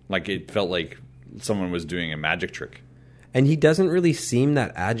 Like it felt like someone was doing a magic trick. And he doesn't really seem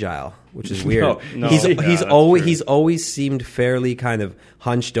that agile, which is weird. No. He's always seemed fairly kind of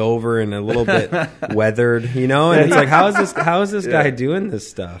hunched over and a little bit weathered, And it's like, how is this guy doing this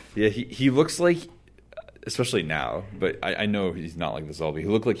stuff? Yeah, he looks like, especially now, but I know he's not like this all. But he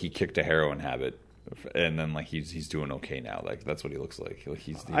looked like he kicked a heroin habit, and then like he's doing okay now. Like that's what he looks like.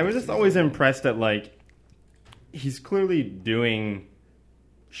 I was just always impressed that like he's clearly doing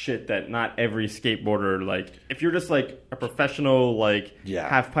shit that not every skateboarder, like if you're just like a professional like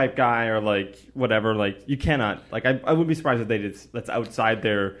half pipe guy or like whatever, like you cannot, like I would be surprised if they did that's outside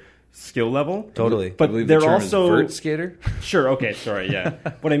their skill level. Totally. But they're also vert skater. Sure, okay, sorry, yeah.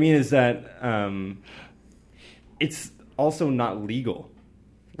 What I mean is that it's also not legal.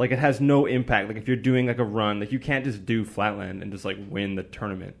 Like it has no impact. Like if you're doing like a run, like you can't just do flatland and just like win the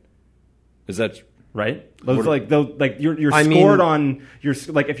tournament. Is that right? Those you're scored on your,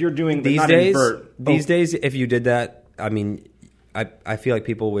 like if you're doing these days. If you did that, I mean, I feel like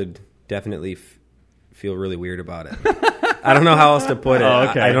people would definitely feel really weird about it. I don't know how else to put it.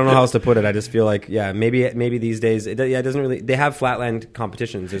 Okay. I don't know how else to put it. I just feel like maybe these days it doesn't really. They have flatland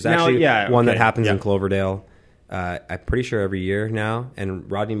competitions. There's actually one that happens in Cloverdale. I'm pretty sure every year now,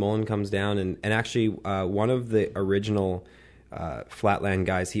 and Rodney Mullen comes down and actually one of the original flatland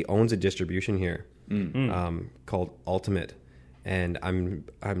guys. He owns a distribution here. Called Ultimate, and I'm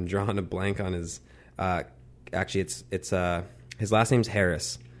drawing a blank on his. Actually, it's his last name's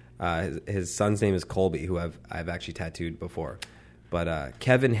Harris. His son's name is Colby, who I've actually tattooed before. But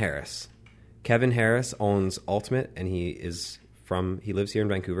Kevin Harris owns Ultimate, and he lives here in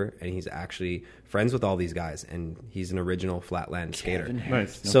Vancouver, and he's actually friends with all these guys, and he's an original flatland skater.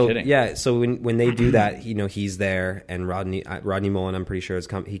 Nice. So kidding. So when they do that, he's there, and Rodney Mullen, I'm pretty sure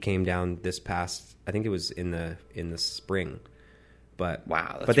he came down this past, I think it was in the spring. But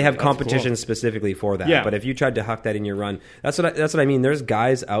wow, but they have competitions specifically for that. Yeah. But if you tried to huck that in your run, that's what I mean. There's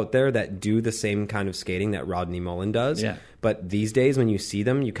guys out there that do the same kind of skating that Rodney Mullen does. Yeah. But these days, when you see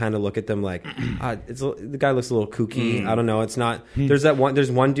them, you kind of look at them like, the guy looks a little kooky. I don't know. It's not. There's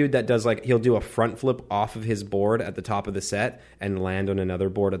one dude that does he'll do a front flip off of his board at the top of the set and land on another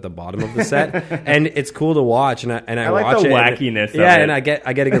board at the bottom of the set, and it's cool to watch. And I like watch the it. wackiness. Of it. And I get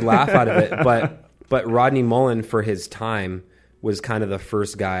a good laugh out of it. But Rodney Mullen, for his time, was kind of the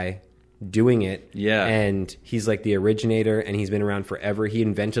first guy doing it. Yeah. And he's like the originator, and he's been around forever. He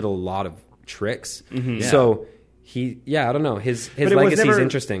invented a lot of tricks. Yeah. So I don't know. His legacy is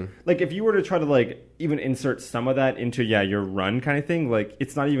interesting. Like if you were to try to even insert some of that into your run kind of thing,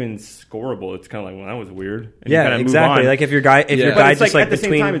 it's not even scoreable. It's kind of like, well, that was weird. And yeah, exactly. Like if your guy but just at the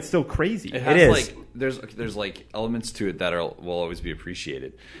same time, it's still crazy. It has, is. There's elements to it that will always be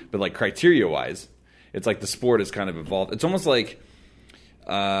appreciated, but criteria wise, it's like the sport has kind of evolved. It's almost like,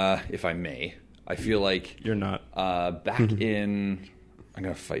 if I may, I feel like you're not back in. I'm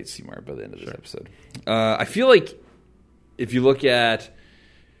gonna fight Seymour by the end of this episode. I feel like if you look at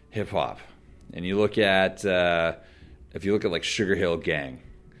hip hop and you look at if you look at Sugar Hill Gang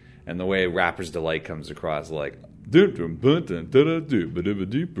and the way Rapper's Delight comes across, right,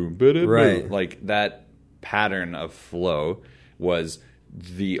 like that pattern of flow was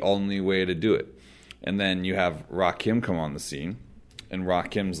the only way to do it. And then you have Rakim come on the scene, and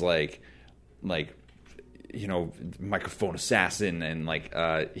Rakim's microphone assassin, and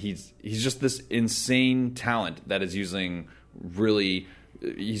he's just this insane talent that is using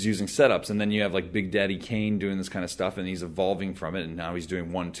he's using setups. And then you have Big Daddy Kane doing this kind of stuff, and he's evolving from it, and now he's doing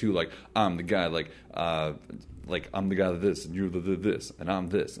 1-2, I'm the guy, I'm the guy of this, and you're the this, and I'm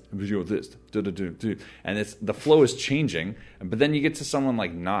this, and you're this, and the flow is changing. But then you get to someone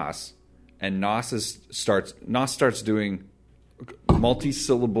like Nas, and Nas starts doing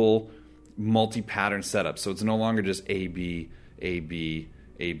multi-syllable, multi-pattern setups. So it's no longer just A, B, A, B,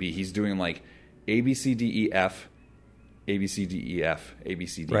 A, B. He's doing A, B, C, D, E, F, A, B, C, D, E, F, A, B,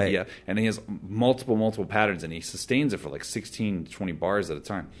 C, D, E, F. And he has multiple patterns, and he sustains it for 16 to 20 bars at a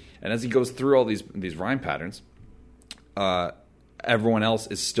time. And as he goes through all these rhyme patterns, everyone else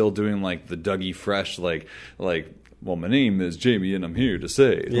is still doing the Dougie Fresh, well, my name is Jamie and I'm here to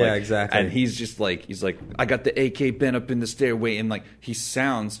say. Yeah, exactly. And he's like, I got the AK bent up in the stairway, and like he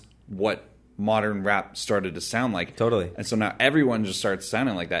sounds what modern rap started to sound like. Totally. And so now everyone just starts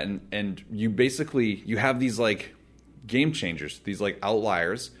sounding like that, and you have these like game changers, these like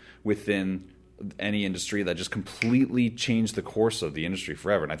outliers within any industry that just completely changed the course of the industry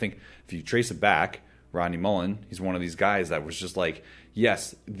forever. And I think if you trace it back, Rodney Mullen, he's one of these guys that was just like,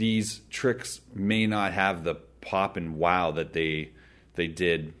 yes, these tricks may not have the pop and wow that they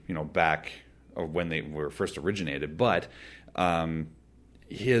did, back or when they were first originated, but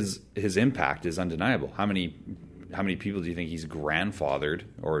his impact is undeniable. How many people do you think he's grandfathered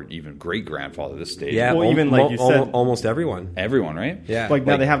or even great grandfathered this stage? Yeah, well, even like you said, almost everyone. Everyone, right? Yeah, like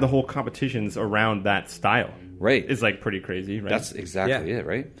now they have the whole competitions around that style. Right. It's like pretty crazy, right? That's exactly it,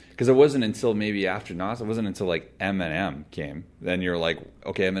 right? Because it wasn't until maybe after Nas, it wasn't until like Eminem came. Then you're like,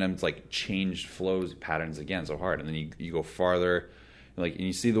 okay, Eminem's like changed flows patterns again so hard, and then you go farther, and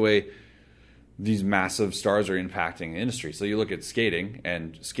you see the way these massive stars are impacting the industry. So you look at skating,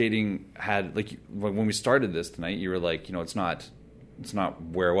 and skating had when we started this tonight, you were like, it's not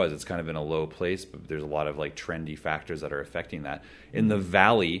where it was. It's kind of in a low place, but there's a lot of like trendy factors that are affecting that. In the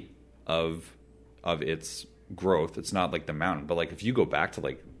valley of its growth, it's not like the mountain, but like if you go back to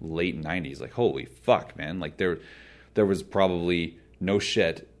like late 90s, like holy fuck, man, like there was probably no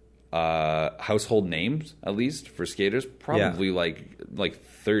shit household names, at least for skaters, probably like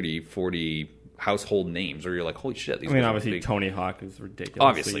 30 40 household names where you're like, holy shit, these guys are obviously big. Tony Hawk is ridiculous,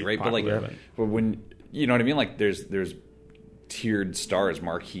 Obviously, right? Popular, but when you know what I mean, like there's tiered stars,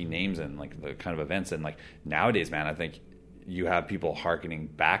 marquee names, and like the kind of events, and like nowadays, man, I think you have people hearkening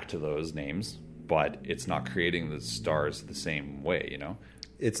back to those names, but it's not creating the stars the same way,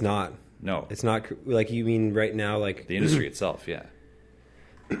 It's not. No. It's not like you mean right now, like the industry itself, yeah.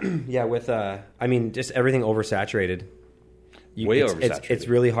 Yeah, with just everything oversaturated. Oversaturated. It's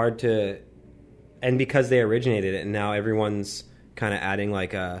really hard to, and because they originated it, and now everyone's kind of adding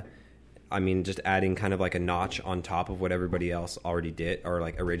just adding kind of like a notch on top of what everybody else already did or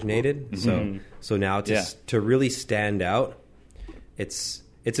like originated. Mm-hmm. So now to really stand out, it's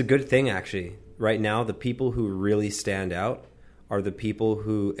a good thing actually. Right now, the people who really stand out are the people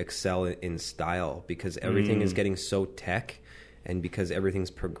who excel in style, because everything is getting so tech, and because everything's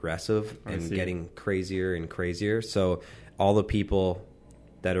progressive and getting crazier and crazier. So all the people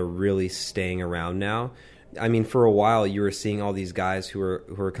that are really staying around now, I mean, for a while you were seeing all these guys who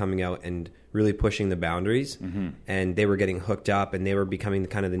were coming out and really pushing the boundaries, and they were getting hooked up and they were becoming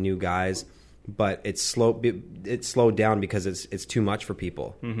kind of the new guys. But it slowed down because it's too much for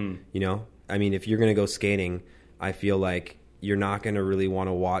people. I mean, if you're going to go skating, I feel like you're not going to really want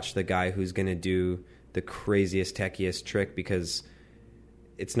to watch the guy who's going to do the craziest, techiest trick, because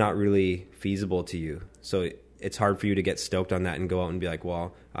it's not really feasible to you. So it's hard for you to get stoked on that and go out and be like,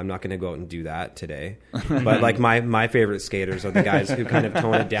 well, I'm not going to go out and do that today. But like my favorite skaters are the guys who kind of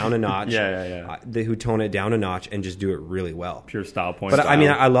tone it down a notch. Who tone it down a notch and just do it really well. Pure style point. But I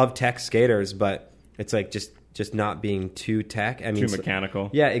mean, I love tech skaters, but it's like just not being too tech. I mean, too mechanical.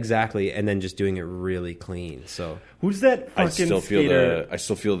 Yeah, exactly. And then just doing it really clean. So who's that fucking skater? I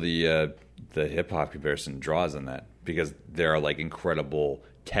still feel the hip hop comparison draws on that, because there are like incredible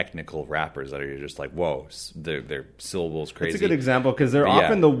technical rappers that are just like, whoa, their syllables crazy. It's a good example, because they're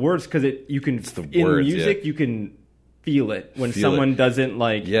often the words, because you can in words, music you can feel it when someone doesn't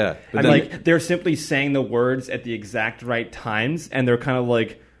like. Yeah, and like they're simply saying the words at the exact right times, and they're kind of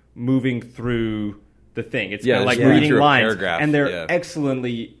like moving through the thing. It's kind of like reading lines, and they're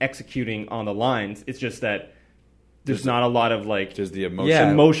excellently executing on the lines. It's just that there's not a lot of like just the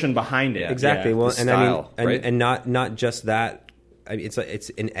emotion behind it. Exactly. Well, and style, I mean, right? and not just that. I mean, it's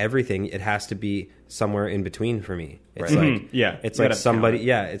in everything. It has to be somewhere in between for me. It's like it's like somebody.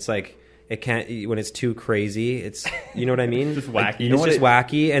 Yeah, it's like it can't when it's too crazy. It's what I mean. Just wacky. It's just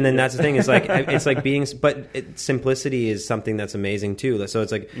wacky, and then that's the thing. Is like it's like being, but simplicity is something that's amazing too. So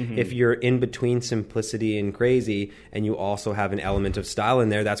it's like if you're in between simplicity and crazy, and you also have an element of style in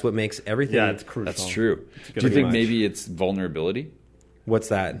there, that's what makes everything. Yeah, it's crucial. That's true. Do you think maybe it's vulnerability? What's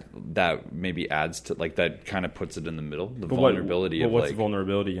that? That maybe adds to, like, that kind of puts it in the middle. The vulnerability of, what's like,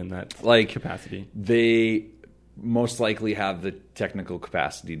 vulnerability in that capacity? They most likely have the technical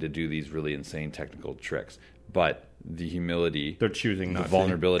capacity to do these really insane technical tricks, but the humility, they're choosing not the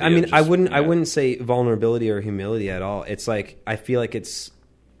vulnerability. I mean, I wouldn't say vulnerability or humility at all. It's like, I feel like it's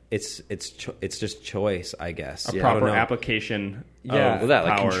just choice, I guess. A proper application. Like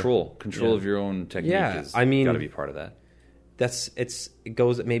control of your own technique. Is, I mean, got to be part of that. it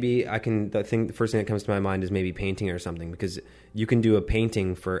goes, maybe the first thing that comes to my mind is maybe painting or something, because you can do a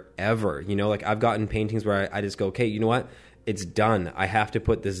painting forever. You know, like I've gotten paintings where I just go, okay, you know what? It's done. I have to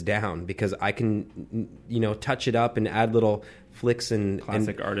put this down because I can, you know, touch it up and add little flicks and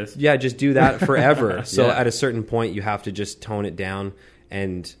classic artist. Yeah, just do that forever. So Yeah. at a certain point, you have to just tone it down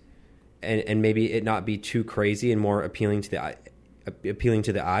and maybe it not be too crazy and more appealing to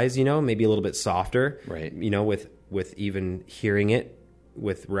the eyes. You know, maybe a little bit softer. Right. You know, with even hearing it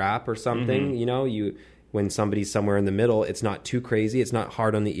with rap or something. You know, when somebody's somewhere in the middle, it's not too crazy. It's not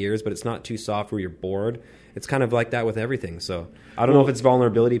hard on the ears, but it's not too soft where you're bored. It's kind of like that with everything. So I don't know if it's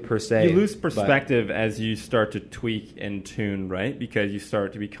vulnerability per se. You lose perspective as you start to tweak and tune, right? Because you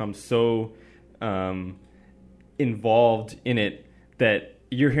start to become so involved in it that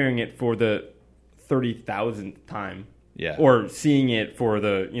you're hearing it for the 30,000th time. Yeah. Or seeing it for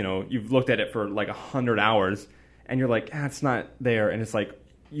the, you know, you've looked at it for like 100 hours and you're like, it's not there. And it's like,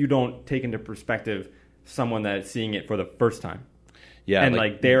 you don't take into perspective someone that's seeing it for the first time. Yeah, and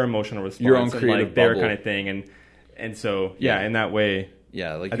like their emotional response, your own and creative like their bubble. kind of thing, and so in that way,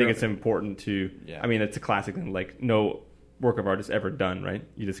 like I think it's important to. Yeah. I mean, it's a classic thing. Like no work of art is ever done, right?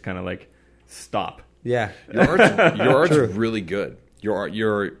 You just kind of like stop. Yeah. your art's really good. Your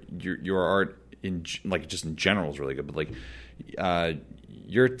art in like just in general is really good. But like,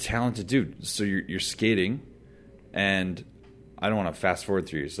 you're a talented dude. So you're skating, and I don't want to fast forward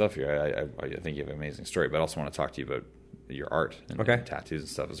through your stuff here. I think you have an amazing story, but I also want to talk to you about your art and tattoos and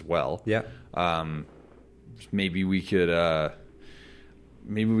stuff as well. Yeah. Maybe we could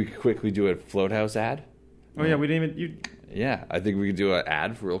quickly do a Float House ad. Oh yeah, we didn't even. Yeah, I think we could do an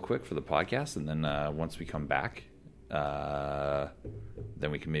ad real quick for the podcast, and then once we come back, then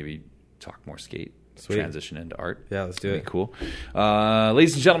we can maybe talk more skate, transition into art. Yeah, let's do it. Cool.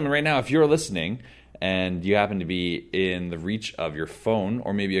 Ladies and gentlemen, right now, if you're listening and you happen to be in the reach of your phone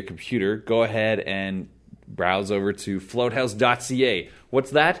or maybe a computer, go ahead and browse over to floathouse.ca.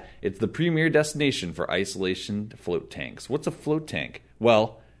 What's that? It's the premier destination for isolation float tanks. What's a float tank?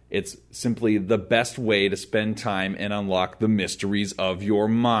 Well, it's simply the best way to spend time and unlock the mysteries of your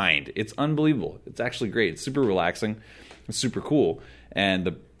mind. It's unbelievable. It's actually great. It's super relaxing. It's super cool. And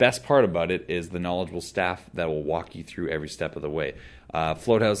the best part about it is the knowledgeable staff that will walk you through every step of the way.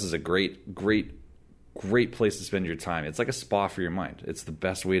 Float House is a great place to spend your time. It's like a spa for your mind. It's the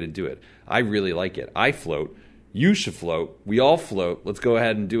best way to do it. I really like it. I float. You should float. We all float. Let's go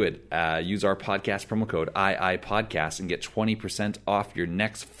ahead and do it. Use our podcast promo code IIPodcast and get 20% off your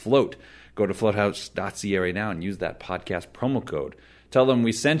next float. Go to floathouse.ca right now and use that podcast promo code. Tell them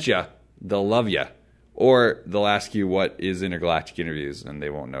we sent you. They'll love you. Or they'll ask you what is Intergalactic Interviews, and they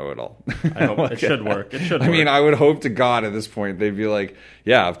won't know at all. I hope it should work. It should work. I mean, I would hope to God at this point they'd be like,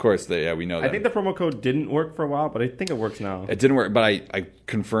 yeah, of course, we know that. I think the promo code didn't work for a while, but I think it works now. It didn't work, but I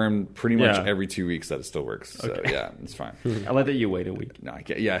confirmed pretty much every 2 weeks that it still works. So, yeah, it's fine. I let you wait a week. No, I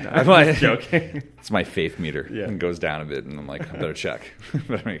can't. Yeah. I'm just joking. It's my faith meter. Yeah. It goes down a bit, and I'm like, I better check.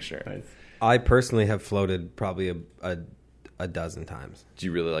 Better make sure. Nice. I personally have floated probably a dozen times. Do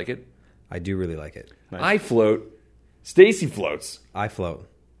you really like it? I do really like it. Nice. I float. Stacy floats. I float.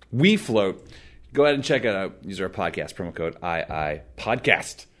 We float. Go ahead and check it out. Use our podcast promo code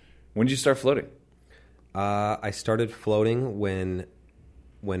IIPodcast. When did you start floating? I started floating when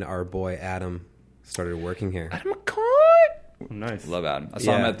our boy Adam started working here. Adam McCoy. Nice. Love Adam. I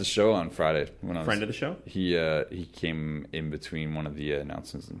saw him at the show on Friday. When I was, Friend of the show? He came in between one of the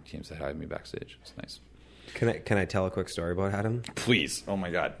announcements and came to say hi to me backstage. It's nice. Can I tell a quick story about Adam? Please. Oh my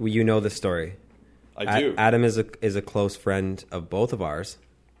God. Well, you know the story. I do. Adam is a close friend of both of ours,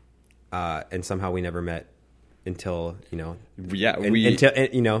 and somehow we never met until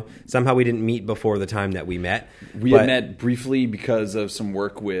somehow we didn't meet before the time that we met. We had met briefly because of some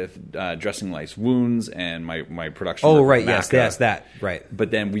work with Dressing Life's Wounds and my production. Oh, work with right, Macca. yes, that, right.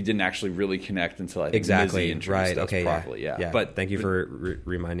 But then we didn't actually really connect until I think Lizzie introduced us properly. Yeah. But thank you for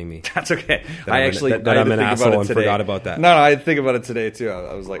reminding me. That's okay. That I'm an asshole and forgot about that. No, I think about it today too.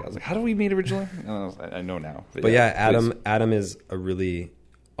 I was like, how did we meet originally? I know now. But yeah, Adam is a really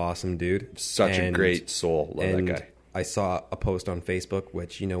awesome dude. Such a great soul. Love that guy. I saw a post on Facebook,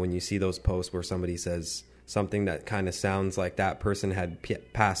 which, when you see those posts where somebody says something that kind of sounds like that person had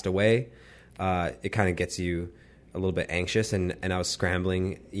passed away, it kind of gets you a little bit anxious. And I was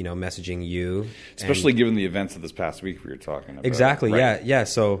scrambling, messaging you. Especially given the events of this past week we were talking about. Exactly, right? yeah.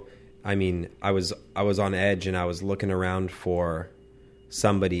 So, I mean, I was on edge and I was looking around for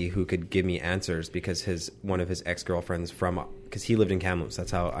somebody who could give me answers because one of his ex-girlfriends because he lived in Kamloops.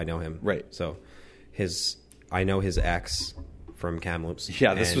 That's how I know him. Right. So I know his ex from Kamloops.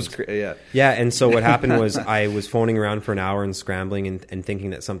 Yeah, this was yeah. Yeah, and so what happened was I was phoning around for an hour and scrambling and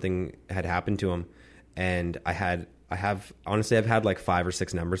thinking that something had happened to him, and honestly, I've had like 5 or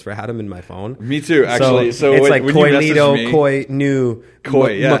 6 numbers for Adam in my phone. Me too, actually. So it's when, like when Koi you messaged Lido, me, Koi New,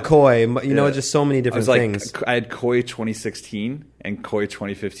 Koi, yeah. McCoy, just so many different things. I had Koi 2016 and Koi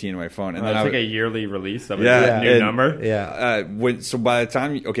 2015 in my phone, and then it's like a yearly release of Yeah, a new number. Yeah. So by the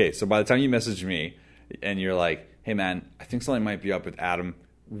time you messaged me, and you're like, "Hey man, I think something might be up with Adam.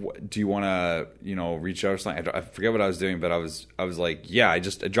 Do you want to, reach out or something?" I forget what I was doing, but I was like, "Yeah." I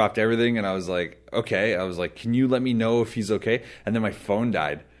dropped everything, and I was like, "Okay." I was like, "Can you let me know if he's okay?" And then my phone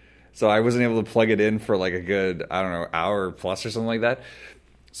died, so I wasn't able to plug it in for like a good, I don't know, hour plus or something like that.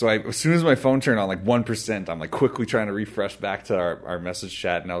 So as soon as my phone turned on, like 1%, I'm like quickly trying to refresh back to our message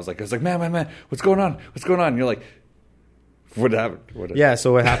chat, and I was like, man, what's going on? And you're like, what happened? Yeah.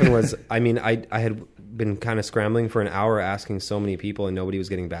 So what happened was, I had been kind of scrambling for an hour asking so many people, and nobody was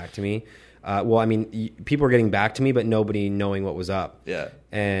getting back to me. People were getting back to me, but nobody knowing what was up. Yeah.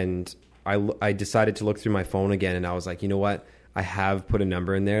 And I decided to look through my phone again, and I was like, you know what? I have put a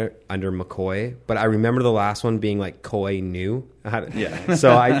number in there under McCoy, but I remember the last one being like Koi New. Yeah.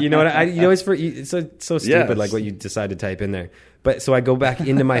 So it's so stupid, Yes. like what you decide to type in there. But so I go back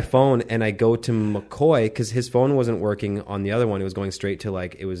into my phone and I go to McCoy because his phone wasn't working on the other one. It was going straight to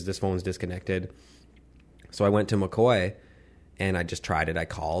this phone's disconnected. So I went to McCoy and I just tried it. I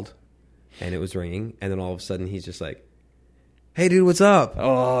called and it was ringing. And then all of a sudden he's just like, "Hey dude, what's up?"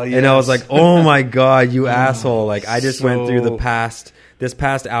 Oh, yes. And I was like, "Oh my God, you asshole." Like I just went through this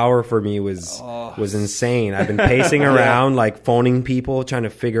past hour for me was insane. I've been pacing around, like phoning people, trying to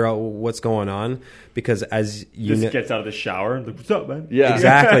figure out what's going on because as you Just gets out of the shower and like, "What's up, man?" Yeah.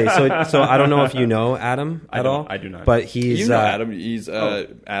 Exactly. So I don't know if you know Adam at all. I do not. But he's Adam. He's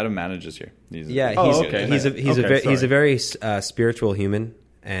Adam manages here. He's a very spiritual human,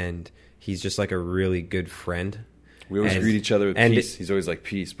 and he's just like a really good friend. We always greet each other with peace. He's always like,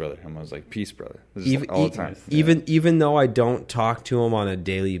 "Peace, brother." I'm always like, "Peace, brother." This is all the time. Even though I don't talk to him on a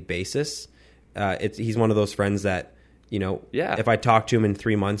daily basis, he's one of those friends that if I talk to him in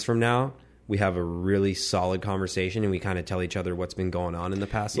 3 months from now, we have a really solid conversation and we kind of tell each other what's been going on in the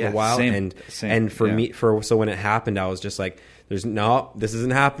past little while. Same. And for me, so when it happened, I was just like, this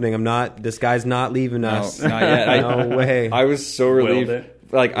isn't happening. This guy's not leaving us. No, not yet. No way. I was so relieved.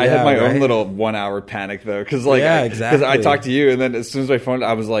 Like I had my own little 1 hour panic though, because exactly. I talked to you, and then as soon as my phone,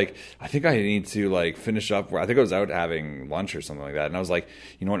 I was like, I think I need to like finish up. I think I was out having lunch or something like that, and I was like,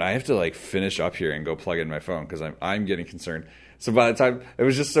 you know what, I have to like finish up here and go plug in my phone because I'm getting concerned. So by the time it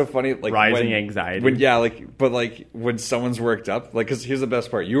was just so funny, like rising anxiety. When someone's worked up, like because here's the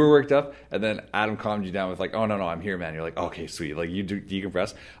best part: you were worked up, and then Adam calmed you down with like, "Oh no, I'm here, man." You're like, "Okay, sweet." Like you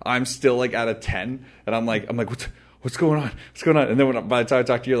decompress. I'm still like at a 10, and I'm like, What's going on? What's going on? And then by the time I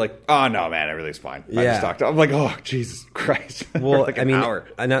talk to you, you're like, "Oh no, man, everything's fine." I just talked to him. I'm like, "Oh Jesus Christ!" Well, like an hour.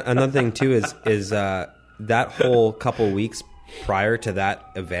 Another thing too is that whole couple weeks prior to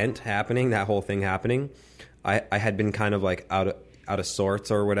that event happening, that whole thing happening, I had been kind of like out of sorts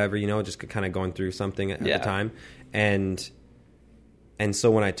or whatever, just kind of going through something at the time, and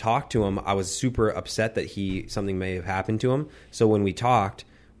so when I talked to him, I was super upset that something may have happened to him. So when we talked,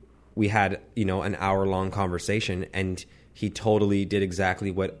 we had, an hour-long conversation, and he totally did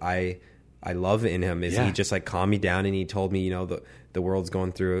exactly what I love in him. He just like calmed me down, and he told me, the world's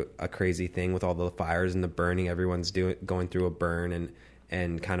going through a crazy thing with all the fires and the burning. Everyone's going through a burn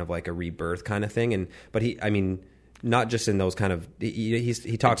and kind of like a rebirth kind of thing. But not just in those kind of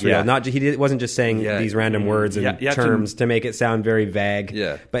he talks real. He wasn't just saying these random words and terms to make it sound very vague.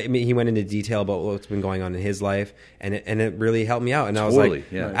 Yeah. But he went into detail about what's been going on in his life, and it really helped me out. And I was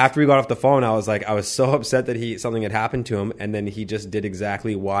like, after we got off the phone, I was so upset that something had happened to him, and then he just did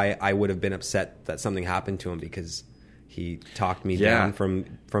exactly why I would have been upset that something happened to him, because he talked me down from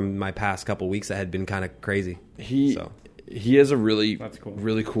my past couple weeks that had been kind of crazy. He has a really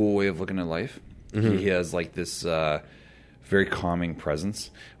cool way of looking at life. Mm-hmm. He has like this very calming presence,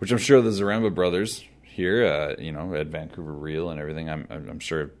 which I'm sure the Zaremba brothers here, at Vancouver Real and everything, I'm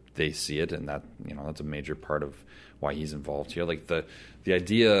sure they see it, and that that's a major part of why he's involved here. Like the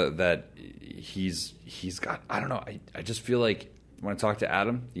idea that he's got, I don't know, I just feel like when I talk to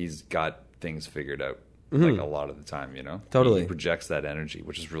Adam, he's got things figured out. Mm-hmm. Like a lot of the time, Totally. He projects that energy,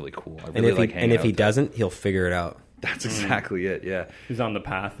 which is really cool. I and really if he doesn't, he'll figure it out. That's exactly it. Yeah, he's on the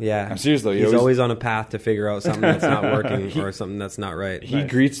path. Yeah, I'm serious though. He's always on a path to figure out something that's not working or something that's not right. He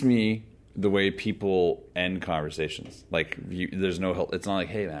greets me the way people end conversations. Like there's no help. It's not like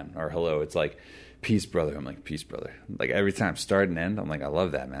 "Hey man" or "Hello." It's like "Peace, brother." I'm like "Peace, brother." Like every time, start and end. I'm like, I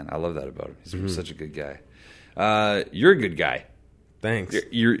love that, man. I love that about him. He's such a good guy. You're a good guy. Thanks.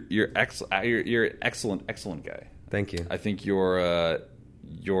 You're an excellent guy. Thank you. I think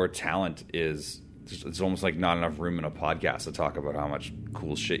your talent is, it's almost like not enough room in a podcast to talk about how much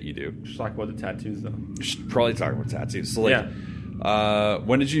cool shit you do. Just talk about the tattoos, though. You should probably talk about tattoos. So, like, Yeah.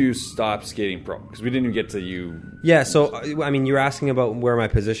 when did you stop skating pro? Because we didn't even get to you. Yeah, so, I mean, you were asking about where my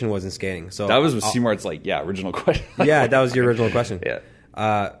position was in skating. So That was with C-Mart's, like, original question. Yeah, that was your original question.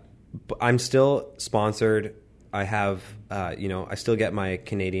 Yeah. I'm still sponsored. I have, I still get my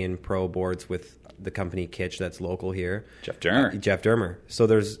Canadian pro boards with the company Kitsch that's local here. Jeff Dermer. So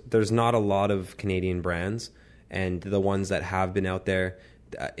there's not a lot of Canadian brands, and the ones that have been out there,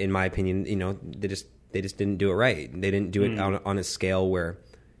 in my opinion, they just didn't do it right. They didn't do it on a scale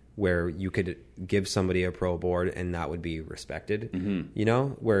where you could give somebody a pro board and that would be respected,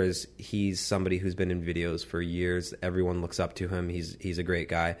 whereas he's somebody who's been in videos for years. Everyone looks up to him. He's a great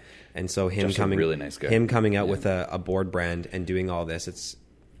guy. And so him coming out with a board brand and doing all this, it's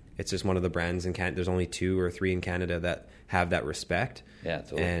just one of the brands in Canada. There's only 2 or 3 in Canada that have that respect. Yeah,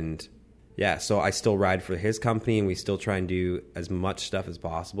 totally. And so I still ride for his company and we still try and do as much stuff as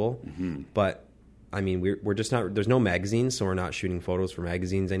possible. Mm-hmm. But I mean, we're just not, there's no magazines, so we're not shooting photos for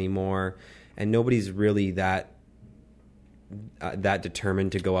magazines anymore. And nobody's really that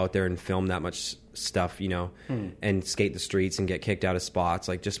determined to go out there and film that much stuff, and skate the streets and get kicked out of spots,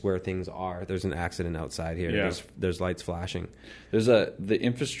 like just where things are. There's an accident outside here. Yeah. There's lights flashing. There's the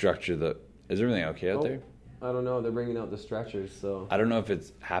infrastructure. Is everything okay out there? I don't know. They're bringing out the stretchers, so I don't know if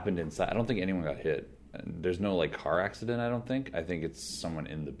it's happened inside. I don't think anyone got hit. There's no like car accident. I don't think. I think it's someone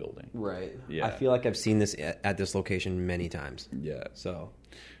in the building. Right. Yeah. I feel like I've seen this at this location many times. Yeah. So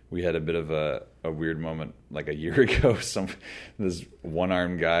we had a bit of a weird moment like a year ago. This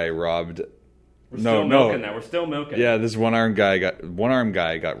one-armed guy robbed. We're still milking. Yeah, this one-armed guy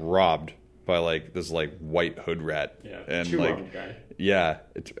got robbed by like this like white hood rat. Yeah, and two-armed guy. Yeah,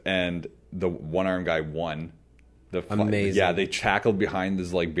 and the one-armed guy won. Amazing. Yeah, they shackled behind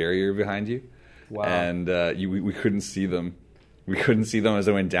this like barrier behind you. Wow. And we couldn't see them. We couldn't see them as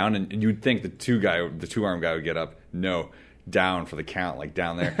they went down, and you'd think the two-armed guy would get up. No. Down for the count, like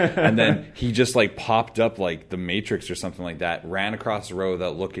down there. And then he just like popped up like the Matrix or something like that, ran across the road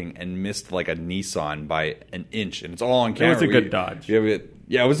without looking and missed like a Nissan by an inch. And it's all on camera. It was a good dodge.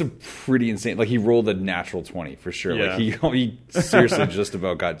 Yeah, it was a pretty insane. Like he rolled a natural 20 for sure. Yeah. Like he seriously just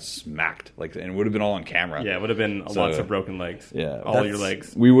about got smacked. Like, and it would have been all on camera. Yeah, it would have been lots of broken legs. Yeah, all your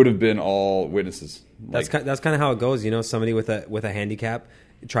legs. We would have been all witnesses. That's kind of how it goes. Somebody with a handicap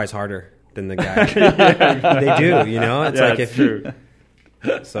tries harder than the guy. They do, It's like if true.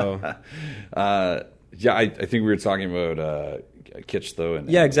 So, I think we were talking about Kitsch though. And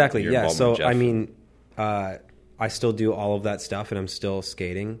exactly. your Yeah. involvement So with Jeff. I mean, I still do all of that stuff, and I'm still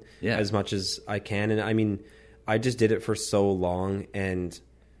skating as much as I can. And I mean, I just did it for so long, and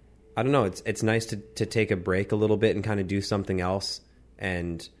I don't know. It's nice to take a break a little bit and kind of do something else.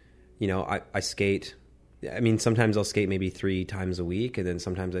 And I skate. I mean, sometimes I'll skate maybe 3 times a week, and then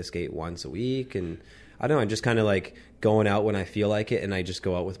sometimes I skate once a week. And I don't know, I'm just kind of like going out when I feel like it, and I just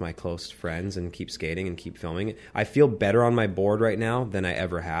go out with my close friends and keep skating and keep filming. I feel better on my board right now than I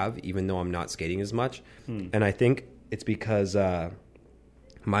ever have, even though I'm not skating as much. And I think it's because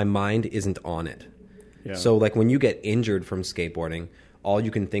my mind isn't on it. Yeah. So like when you get injured from skateboarding, all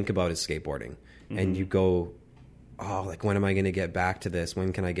you can think about is skateboarding. And you go, oh, like when am I going to get back to this?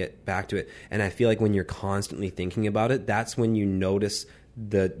 When can I get back to it? And I feel like when you're constantly thinking about it, that's when you notice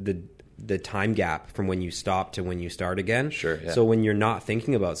the time gap from when you stop to when you start again. Sure. Yeah. So when you're not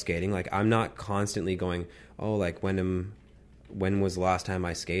thinking about skating, like I'm not constantly going, oh, like when was the last time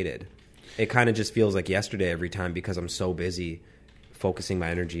I skated? It kind of just feels like yesterday every time because I'm so busy focusing my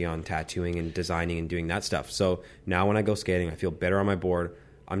energy on tattooing and designing and doing that stuff. So now when I go skating, I feel better on my board.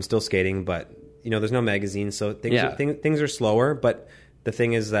 I'm still skating, but there's no magazines, so things are slower. But the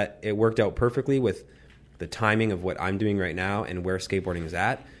thing is that it worked out perfectly with the timing of what I'm doing right now and where skateboarding is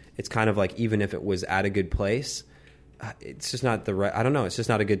at. It's kind of like even if it was at a good place, it's just not the right. I don't know. It's just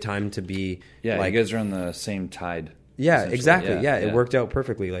not a good time to be. Yeah, like, you guys are on the same tide. Yeah, exactly. Yeah, it worked out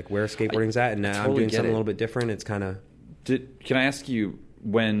perfectly. Like where skateboarding's at, and now I'm doing something a little bit different. It's kind of. Can I ask you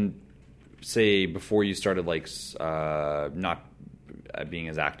when, say, before you started like not being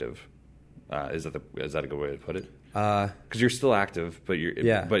as active? Is that a good way to put it? Because you're still active, but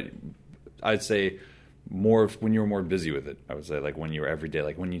But I'd say more when you were more busy with it. I would say like when you were every day,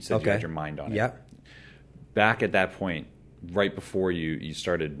 like when you said you had your mind on it. Yeah. Back at that point, right before you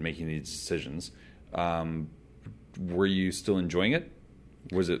started making these decisions, were you still enjoying it?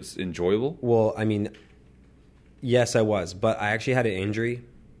 Was it enjoyable? Well, I mean, yes, I was, but I actually had an injury.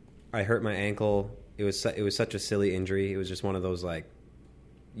 I hurt my ankle. It was such a silly injury. It was just one of those like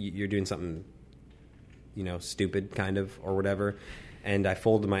you're doing something, stupid kind of or whatever. And I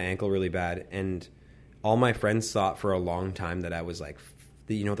folded my ankle really bad, and all my friends thought for a long time that I was like,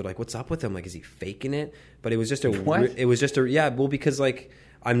 they're like, what's up with him? Like, is he faking it? But it was just because like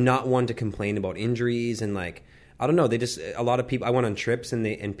I'm not one to complain about injuries, and like I don't know, a lot of people, I went on trips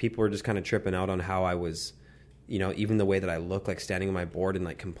and people were just kind of tripping out on how I was, even the way that I look, like standing on my board and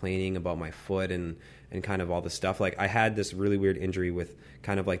like complaining about my foot and kind of all the stuff. Like I had this really weird injury with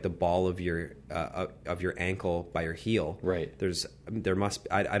kind of like the ball of your ankle by your heel. Right.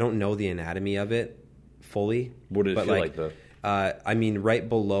 I don't know the anatomy of it fully. What did it feel like though? Right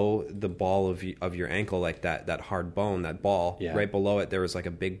below the ball of your ankle, like that hard bone, that ball, right below it, there was like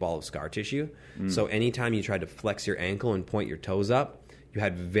a big ball of scar tissue. So anytime you tried to flex your ankle and point your toes up, you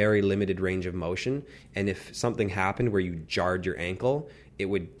had very limited range of motion. And if something happened where you jarred your ankle, it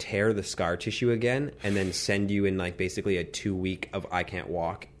would tear the scar tissue again and then send you in like basically a 2 week of I can't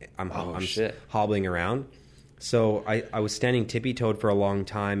walk. I'm hobbling around. So I was standing tippy-toed for a long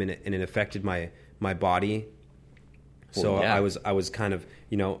time, and it affected my body. So I was kind of,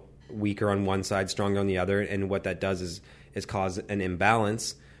 weaker on one side, stronger on the other. And what that does is cause an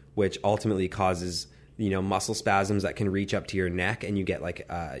imbalance, which ultimately causes, muscle spasms that can reach up to your neck, and you get like,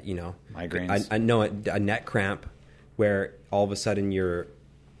 migraines. A neck cramp where all of a sudden your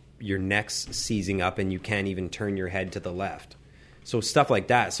neck's seizing up and you can't even turn your head to the left. So stuff like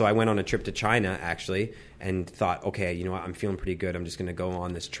that. So I went on a trip to China actually and thought, okay, you know what? I'm feeling pretty good. I'm just going to go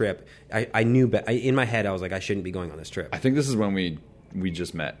on this trip. I knew, but in my head, I was like, I shouldn't be going on this trip. I think this is when we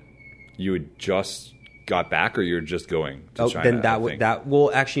just met. You had just got back, or you were just going to China? Then well,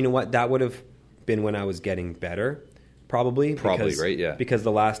 actually, you know what? That would have been when I was getting better, probably. Right? Yeah. Because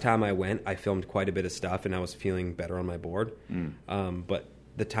the last time I went, I filmed quite a bit of stuff, and I was feeling better on my board. But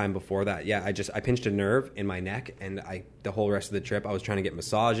the time before that, I pinched a nerve in my neck, and the whole rest of the trip I was trying to get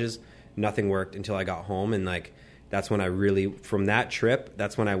massages. Nothing worked until I got home, and like that's when I really, from that trip,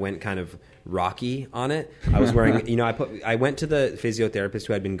 that's when I went kind of Rocky on it. I was wearing, I went to the physiotherapist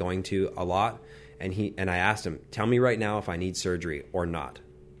who I'd been going to a lot, and I asked him, tell me right now if I need surgery or not.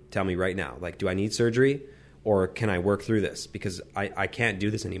 Tell me right now, like, do I need surgery or can I work through this? Because I can't do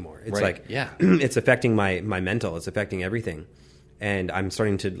this anymore. It's right. It's affecting my mental. It's affecting everything. And I'm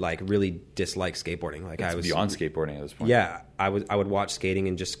starting to like really dislike skateboarding. Like it's I was beyond skateboarding at this point. Yeah, I would watch skating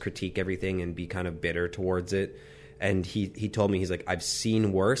and just critique everything and be kind of bitter towards it. And he told me, he's like, I've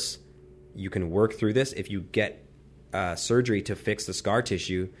seen worse. You can work through this. If you get surgery to fix the scar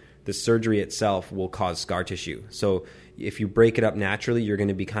tissue, the surgery itself will cause scar tissue. So if you break it up naturally, you're going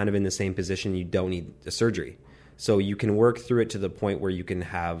to be kind of in the same position. You don't need the surgery. So you can work through it to the point where you can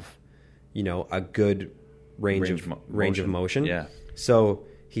have, a good range of motion. Yeah. So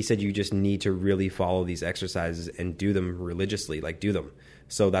he said you just need to really follow these exercises and do them religiously, like do them.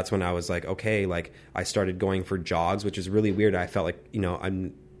 So that's when I was like, okay, like I started going for jogs, which is really weird. I felt like,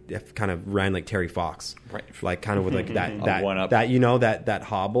 I kind of ran like Terry Fox, right? Like kind of with like that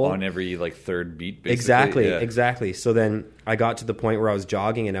hobble on every like third beat. Basically. Exactly. So then I got to the point where I was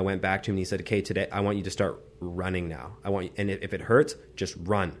jogging, and I went back to him and he said, okay, today I want you to start running now. And if it hurts, just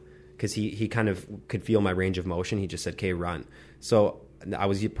run. Because he kind of could feel my range of motion. He just said, okay, run. So I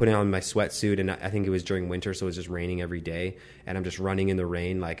was putting on my sweatsuit, and I think it was during winter, so it was just raining every day. And I'm just running in the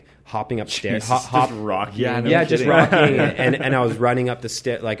rain, like hopping up stairs. Just rocking. Just rocking. and I was running up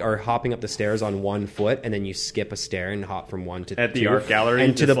the or hopping up the stairs on one foot, and then you skip a stair and hop from one to at the art gallery.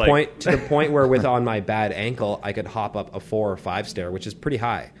 And to the point where with on my bad ankle, I could hop up a 4 or 5 stair, which is pretty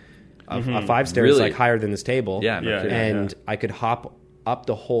high. A 5 stair is like higher than this table. Yeah. I could hop up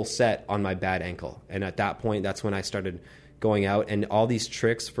the whole set on my bad ankle. And at that point, that's when I started going out, and all these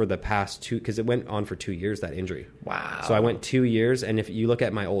tricks for the past 2, because it went on for 2 years, that injury. Wow. So I went 2 years, and if you look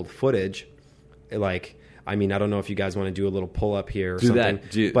at my old footage, like, I mean, I don't know if you guys want to do a little pull up here or something,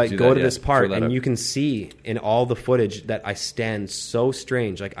 but go to this part, and you can see in all the footage that I stand so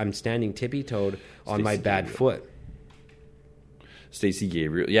strange. Like I'm standing tippy-toed on my bad foot. Stacy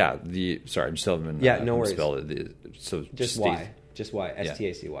Gabriel. Yeah. Sorry, I'm still having no worries. Spelled it. So just Y. Just Y.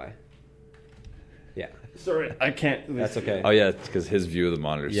 STACY. Yeah. Sorry, I can't. That's okay. Oh yeah, it's because his view of the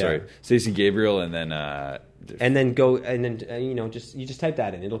monitor. Yeah. Sorry, Stacy Gabriel, and then just type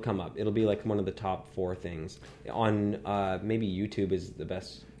that in. It'll come up. It'll be like one of the top 4 things on maybe YouTube is the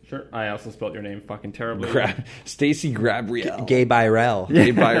best. Sure. I also spelled your name fucking terribly. Stacy Gabriel. Gabriel.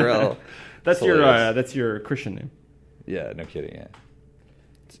 Gabriel. That's your Christian name. Yeah. No kidding. Yeah.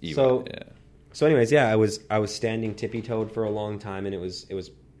 It's evil. So anyways, I was standing tippy-toed for a long time, and it was.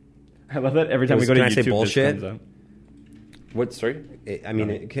 I love that every time we go to YouTube, bullshit? this comes What? Sorry.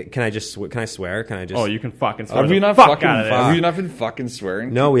 Can I swear? Can I just? Oh, you can fucking swear. Have you not fuck out of there. Have you not been fucking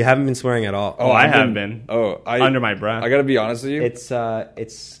swearing? No, we haven't been swearing at all. Oh, I have been. Under my breath. I gotta be honest with you. It's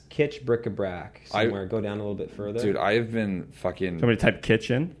kitsch bric-a-brac somewhere. Go down a little bit further. Dude, I have been fucking... Somebody type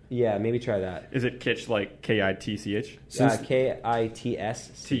kitchen? Yeah, maybe try that. Is it kitsch like Kitch? Kitsch.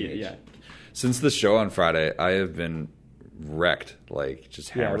 Yeah. Since the show on Friday, I have been wrecked. Like,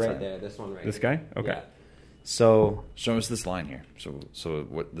 just hammer right time. there. This one right This here. guy? Okay. Yeah. So... Show us this line here. So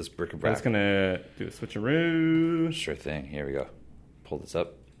what this bric-a-brac... That's going to do a switcheroo. Sure thing. Here we go. Pull this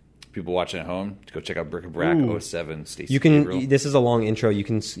up. People watching at home, go check out Bric-a-Brac 07. Stacy. You can. Gabriel. This is a long intro. You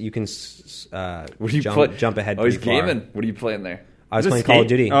can. What do you jump ahead. Oh, he's pretty far. gaming. What are you playing there? I was Is playing this Call of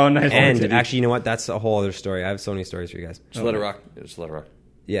skate? Duty. Oh, nice. And actually, you know what? That's a whole other story. I have so many stories for you guys. Just let it rock. Just let it rock.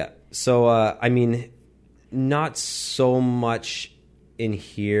 Yeah. So I mean, not so much in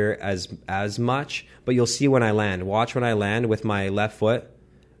here as much, but you'll see when I land. Watch when I land with my left foot.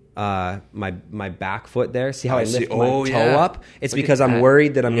 My back foot there. See how I lift my toe up? It's Look because at I'm that.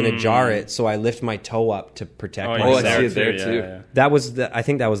 worried that I'm going to jar it, so I lift my toe up to protect myself. I see it there too. Yeah. I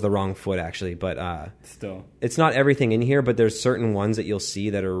think that was the wrong foot actually, but Still. it's not everything in here, but there's certain ones that you'll see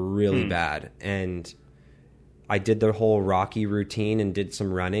that are really bad. And I did the whole Rocky routine and did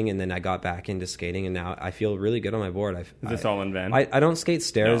some running, and then I got back into skating, and now I feel really good on my board. Is this all in van? I don't skate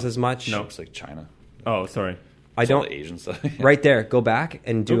stairs No. as much. No. Looks like China. Oh, sorry. I It's all don't. the Asian stuff. Right there. Go back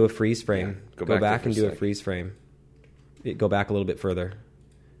and do a freeze frame. Yeah, Go back there and for a do a sec. freeze frame. Go back a little bit further.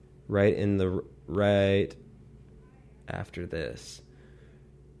 Right after this.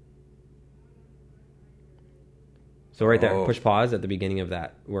 So right there, push pause at the beginning of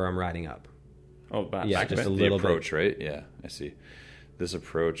that where I'm riding up. Oh, back. Yeah, back just a a bit. The little approach, right? Yeah, I see. This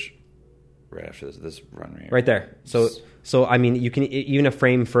approach right after this run right here. Right there. So I mean, you can even a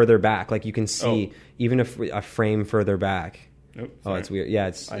frame further back, like you can see even a frame further back. Oh, it's weird. Yeah,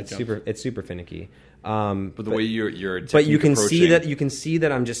 it's jumped. super finicky. But the way you're But you can see approaching- that you can see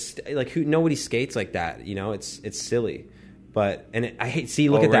that I'm just like nobody skates like that. You know, it's silly. But I hate. See,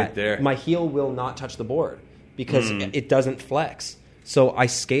 look at right that. there. My heel will not touch the board because it doesn't flex. So I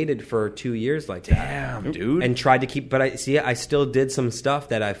skated for 2 years like that. Damn, dude. And tried to keep, but I still did some stuff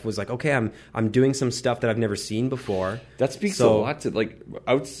that I was like, okay, I'm doing some stuff that I've never seen before. That speaks a lot to like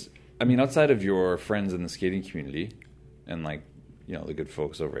outside of your friends in the skating community, and like the good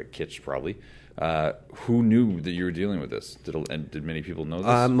folks over at Kitsch probably. Who knew that you were dealing with this? Did many people know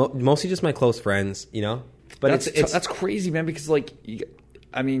this? Mostly just my close friends, But that's crazy, man. Because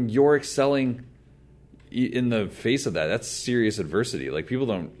you're excelling in the face of that. That's serious adversity. Like people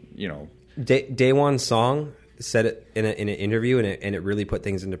don't, Daewon's song said it in an interview, and it really put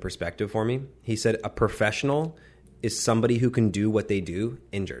things into perspective for me. He said a professional is somebody who can do what they do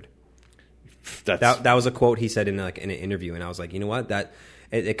injured. That was a quote he said in an interview, and I was like, you know what, that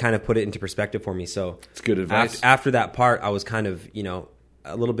it kind of put it into perspective for me. So it's good advice. After that part, I was kind of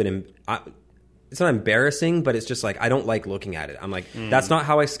a little bit. It's not embarrassing, but it's just like I don't like looking at it. I'm like, that's not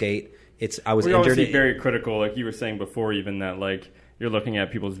how I skate. I was injured. Obviously very critical, like you were saying before, even that like you're looking at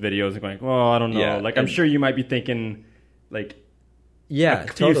people's videos and going, well, I don't know. Yeah, like I'm sure you might be thinking like a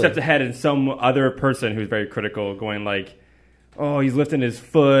few steps ahead, and some other person who's very critical going like, oh, he's lifting his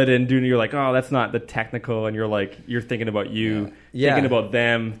foot and doing. You're like, oh, that's not the technical, and you're thinking about you, thinking about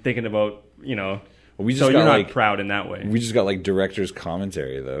them, thinking about We just so got you're not proud in that way. We just got like director's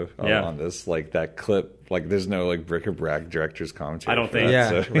commentary though on this, like that clip. Like there's no like bric-a-brac director's commentary. I don't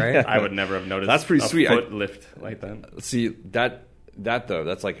think. Right. I would never have noticed. That's pretty sweet. Foot lift like that. See that though.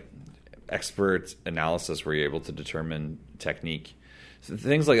 That's like expert analysis where you're able to determine technique, so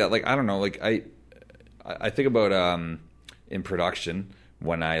things like that. Like I don't know. Like I think about in production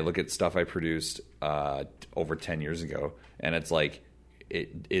when I look at stuff I produced over 10 years ago, and it's like.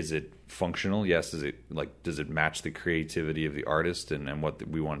 Is it functional? Yes. Does it match the creativity of the artist and what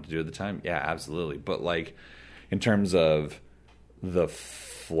we wanted to do at the time? Yeah, absolutely. But like in terms of the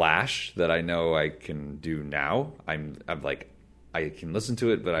flash that I know I can do now, I'm like I can listen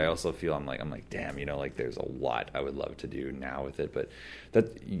to it, but I also feel I'm like damn, like there's a lot I would love to do now with it. But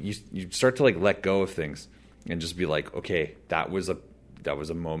that you start to like let go of things and just be like, okay, that was a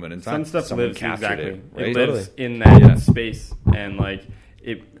moment in time. Some stuff Someone lives captured exactly. it, right? It lives Totally. in that space, and like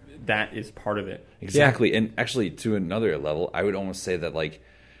that is part of it. Exactly. And actually, to another level, I would almost say that like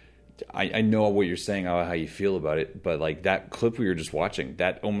I know what you're saying, how you feel about it, but like that clip we were just watching,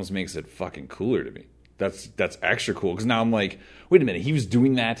 that almost makes it fucking cooler to me. That's extra cool because now I'm like, wait a minute, he was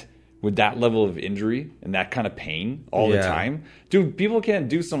doing that with that level of injury and that kind of pain all the time. Dude, people can't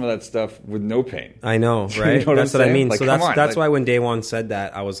do some of that stuff with no pain. I know, right? You know that's what I mean. Like, so that's why when Daewon said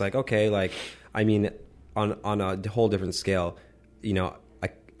that, I was like, okay, like, I mean, on a whole different scale, you know,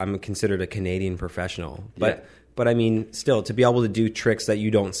 I'm considered a Canadian professional, but I mean, still to be able to do tricks that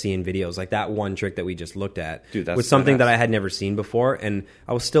you don't see in videos, like that one trick that we just looked at, dude, was something that I had never seen before, and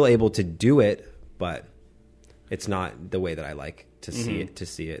I was still able to do it, but it's not the way that I like to see it. To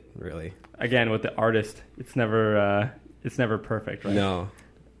see it, really. Again, with the artist, it's never perfect, right? No.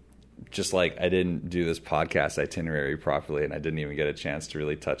 Just like I didn't do this podcast itinerary properly, and I didn't even get a chance to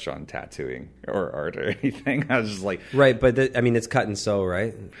really touch on tattooing or art or anything. I was just like, right, but I mean, it's cut and sew,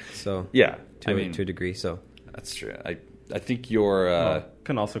 right? So yeah, to a degree. So that's true. I think you're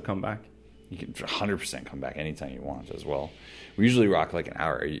can also come back. You can 100% come back anytime you want as well. We usually rock like an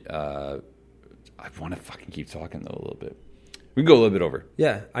hour. I want to fucking keep talking though a little bit. We can go a little bit over.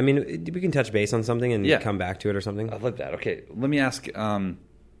 Yeah, I mean, we can touch base on something and come back to it or something. I love that. Okay, let me ask.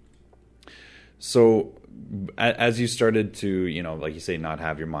 So, as you started to, you know, like you say, not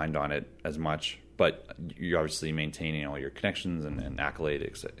have your mind on it as much, but you're obviously maintaining all your connections and accolade,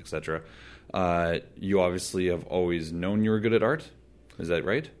 et cetera. You obviously have always known you were good at art. Is that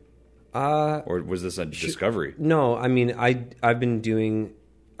right? Or was this a discovery? No, I mean, I've been doing.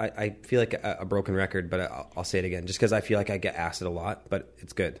 I feel like a broken record, but I'll say it again, just because I feel like I get asked it a lot, but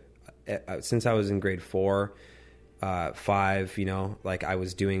it's good. Since I was in grade 4, 5, you know, like I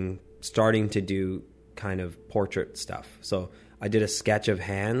was starting to do kind of portrait stuff. So I did a sketch of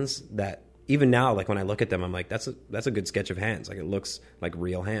hands that even now, like when I look at them, I'm like, that's a good sketch of hands. Like it looks like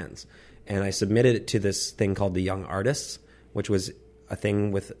real hands. And I submitted it to this thing called the Young Artists, which was a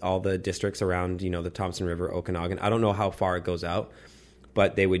thing with all the districts around, you know, the Thompson River, Okanagan. I don't know how far it goes out,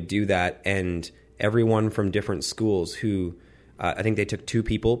 but they would do that. And everyone from different schools who, I think they took 2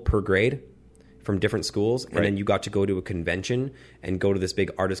 people per grade from different schools, and then you got to go to a convention and go to this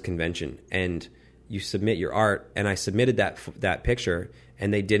big artist convention, and you submit your art. And I submitted that picture,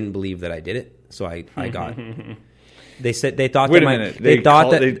 and they didn't believe that I did it. So I got. They said they thought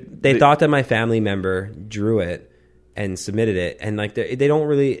that my family member drew it and submitted it, and like they don't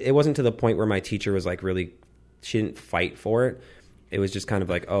really. It wasn't to the point where my teacher was like really. She didn't fight for it. It was just kind of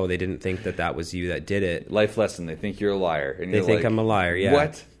like, oh, they didn't think that was you that did it. Life lesson. They think you're a liar. And they think I'm a liar. Yeah.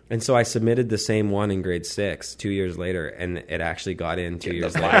 What? And so I submitted the same one in grade 6 2 years later, and it actually got in 2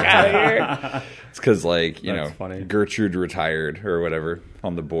 years later. Out of here. It's because, like, you know, funny. Gertrude retired or whatever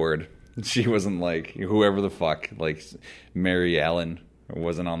on the board. She wasn't like whoever the fuck, like Mary Ellen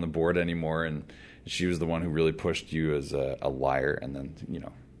wasn't on the board anymore, and she was the one who really pushed you as a liar, and then, you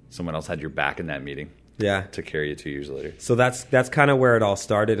know, someone else had your back in that meeting. Yeah, to carry you 2 years later. So that's kind of where it all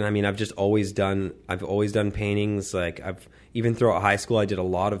started. And I mean, I've always done paintings. Like even throughout high school, I did a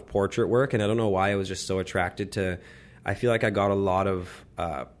lot of portrait work, and I don't know why I was just so attracted to. I feel like I got a lot of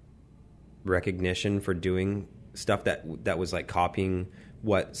recognition for doing stuff that was like copying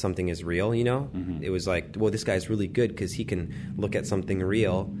what something is real. You know, It was like, well, this guy's really good because he can look at something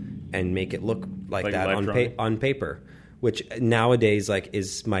real and make it look like that on paper. Which nowadays, like,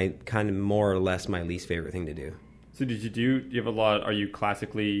 is my kind of more or less my least favorite thing to do. So do you have a lot, are you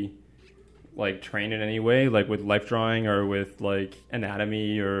classically, like, trained in any way? Like, with life drawing or with, like,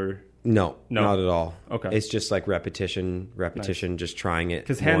 anatomy or... No, not at all. Okay. It's just, like, repetition, nice. Just trying it.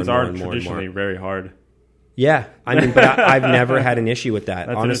 Because hands are traditionally very hard. Yeah. I mean, but I've never had an issue with that.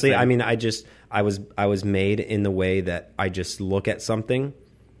 That's honestly, I mean, I was made in the way that I just look at something,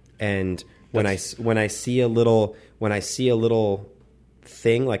 and when I see a little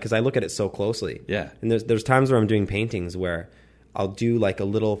thing, like, because I look at it so closely. Yeah. And there's times where I'm doing paintings where I'll do like a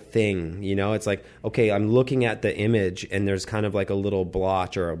little thing, you know, it's like, okay, I'm looking at the image and there's kind of like a little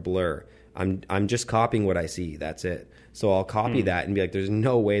blotch or a blur. I'm just copying what I see. That's it. So I'll copy that and be like, there's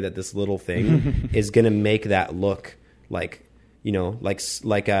no way that this little thing is going to make that look like, you know, like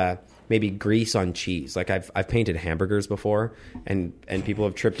maybe grease on cheese. Like I've painted hamburgers before, and people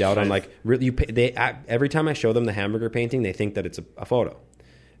have tripped out on like every time I show them the hamburger painting, they think that it's a photo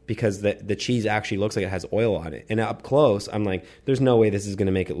because the cheese actually looks like it has oil on it. And up close, I'm like, there's no way this is going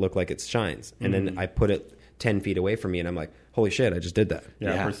to make it look like it shines. And then I put it 10 feet away from me, and I'm like, holy shit, I just did that.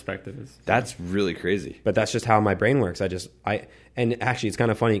 Yeah. Perspective is... That's really crazy. But that's just how my brain works. And actually, it's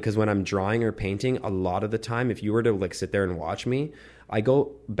kind of funny because when I'm drawing or painting, a lot of the time, if you were to like sit there and watch me, I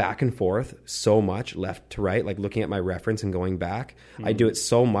go back and forth so much, left to right, like looking at my reference and going back. I do it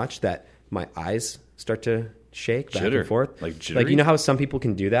so much that my eyes start to shake back and forth. Like jittery? Like, you know how some people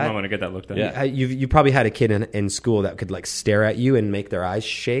can do that? I want to get that looked at. Yeah. You probably had a kid in school that could like stare at you and make their eyes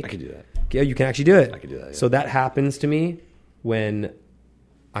shake. I could do that. Yeah, you can actually do it. I could do that, yeah. So that happens to me when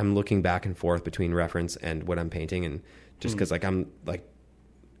I'm looking back and forth between reference and what I'm painting, and just because like I'm like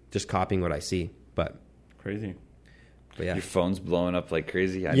just copying what I see. But crazy. But yeah. Your phone's blowing up like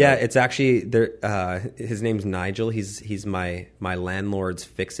crazy. I Yeah, know. it's actually there. His name's Nigel. He's my landlord's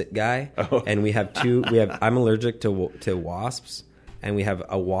fix-it guy, and we have two. I'm allergic to wasps, and we have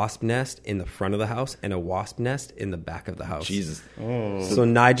a wasp nest in the front of the house and a wasp nest in the back of the house. Jesus. So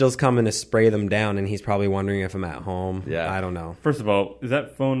Nigel's coming to spray them down, and he's probably wondering if I'm at home. Yeah. I don't know. First of all, is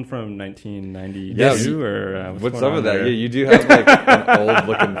that phone from 1992 Yes. or What's going up on with that? there? Yeah, you do have like an old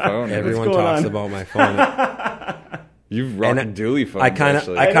looking phone. Everyone going talks on? about my phone. You've rocked And dually phones. I kinda-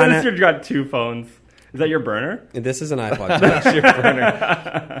 actually. I I kinda- noticed you've got two phones. Is that your burner? This is an iPod Touch. That's your burner.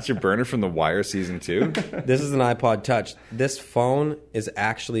 That's your burner from The Wire season 2. This is an iPod Touch. This phone is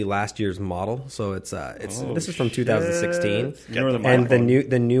actually last year's model, so it's this is from 2016, Newer than my and phone.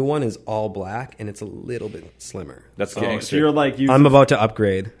 the new one is all black and it's a little bit slimmer. That's Oh, gangster. so you're like I'm about to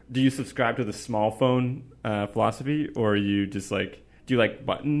upgrade. do you subscribe to the small phone philosophy, or are you just like, do you like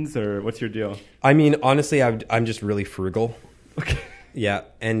buttons, or what's your deal? I mean, honestly, I'm just really frugal. Okay. Yeah,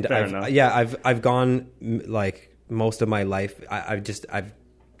 and Fair enough. I've gone like most of my life. I've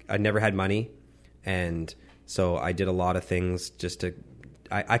never had money, and so I did a lot of things just to.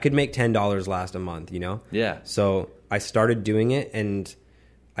 I could make $10 last a month, you know. Yeah. So I started doing it, and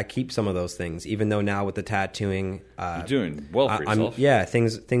I keep some of those things, even though now with the tattooing, You're doing well for yourself.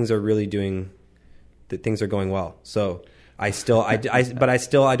 things are really doing. Things are going well. So. I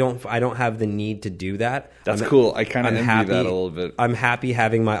don't have the need to do that. That's cool. I kind of envy that a little bit. I'm happy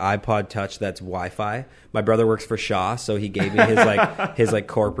having my iPod Touch that's Wi-Fi. My brother works for Shaw, so he gave me his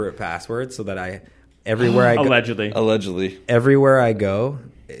corporate password so that everywhere I go, Allegedly. everywhere I go,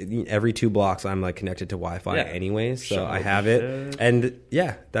 every 2 blocks I'm like connected to Wi-Fi Yeah. anyways. So Sure. I have it, and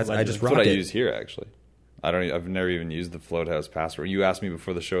yeah, I just That's rock what I it. use here, actually. I've never even used the Float House password. You asked me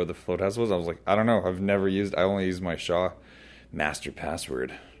before the show what the Float House was. I was like, I don't know. I only use my Shaw master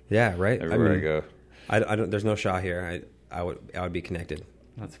password Yeah, right. everywhere I go. I don't. There's no Shaw here. I would be connected.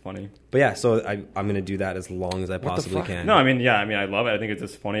 That's funny. But yeah, so I'm going to do that as long as I possibly fuck? can. No, I mean, I love it. I think it's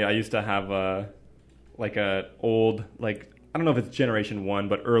just funny. I used to have a old, like, I don't know if it's generation 1,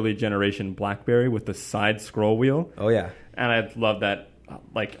 but early generation BlackBerry with the side scroll wheel. Oh yeah. And I love that.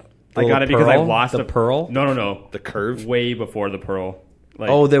 Like, The I got it because I Pearl? lost The Pearl? No. The curve? Way before the Pearl. Like,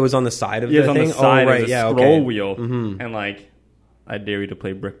 Oh, that was on the side of yeah, the it's on thing. the side right. of the Yeah. scroll Okay. wheel. And like, I dare you to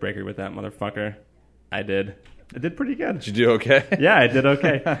play Brick Breaker with that motherfucker. I did. I did pretty good. Did you do okay? Yeah, I did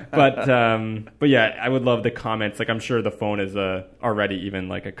okay. But yeah, I would love the comments. Like, I'm sure the phone is already even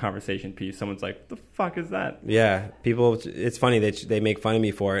like a conversation piece. Someone's like, "The fuck is that?" Yeah, people. It's funny they make fun of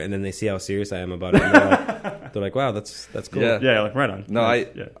me for it, and then they see how serious I am about it. And they're like, "Wow, that's cool." Yeah. Yeah, like right on. No,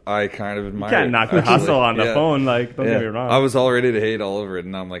 Yeah. I kind of admire Can't it, knock the actually. hustle on the Yeah. phone. Like, don't Yeah. get me wrong. I was all ready to hate all over it,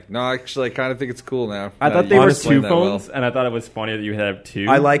 and I'm like, no, actually, I kind of think it's cool now. I Now thought you they were explained two that well. phones, and I thought it was funny that you have two.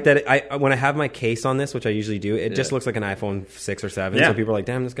 I like that. When I have my case on this, which I usually do, it just Yeah. looks like an iPhone 6 or 7. Yeah. So people are like,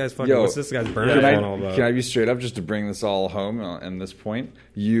 "Damn, this guy's fucking. Yo, what's this guy's burner Can phone all about?" I be straight up just to bring this all home on this point?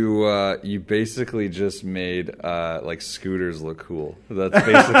 You basically just made like scooters look cool. That's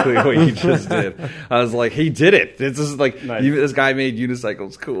basically what you just did. I was like, he did it. This is like Nice. this guy made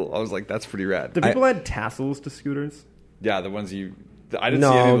unicycles cool. I was like, that's pretty rad. Do people add tassels to scooters? Yeah, the ones I didn't see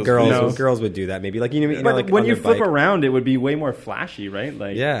any of No, those girls. videos. Girls would do that. Maybe like But like when on you their flip bike. around, it would be way more flashy, right?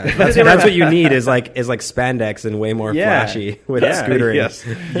 Like, Yeah, that's what you need is like spandex and way more flashy with scootering. Yes.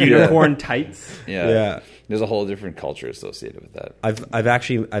 unicorn tights. Yeah. Yeah. There's a whole different culture associated with that. I've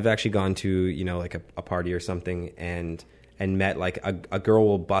actually gone to like a party or something and met like a girl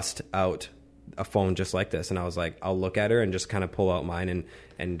will bust out a phone just like this, and I was like, I'll look at her and just kind of pull out mine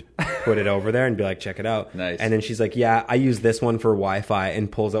and put it over there and be like, check it out. Nice. And then she's like, yeah, I use this one for Wi-Fi, and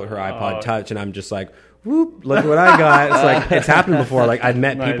pulls out her iPod Touch, and I'm just like, whoop, look what I got. It's like it's happened before. Like I've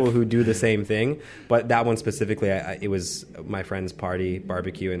met Nice. people who do the same thing, but that one specifically, it was my friend's party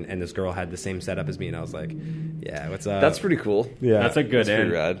barbecue, and this girl had the same setup as me, and I was like, yeah, what's up? That's pretty cool. Yeah, That's a good That's pretty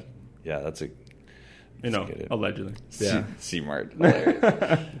end. rad. Yeah, that's a good. Allegedly. Yeah. C-Mart.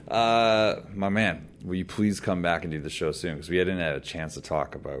 Hilarious. My man, will you please come back and do the show soon? Because we hadn't had a chance to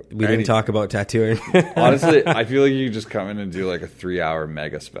talk about. We didn't talk about tattooing. Honestly, I feel like you could just come in and do like a 3-hour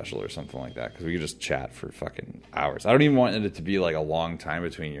mega special or something like that. Because we could just chat for fucking hours. I don't even want it to be like a long time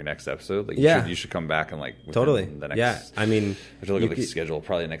between your next episode. Like, you should come back and like within Totally. The next, Yeah, I mean, I have to look you at the could- schedule.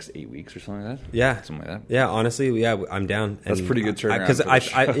 Probably the next 8 weeks or something like that. Yeah, something like that. Yeah, honestly, yeah, I'm down. That's And pretty good turnaround Because for the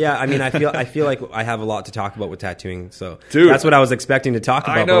show. yeah, I mean, I feel like I have a lot to talk about with tattooing. So Dude. that's what I was expecting to talk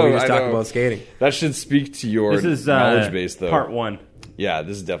about. I know, but we just I talked know. about skating. That should speak to your This is knowledge base, though. part one, Yeah,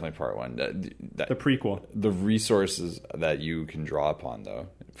 this is definitely part one. the prequel. The resources that you can draw upon, though,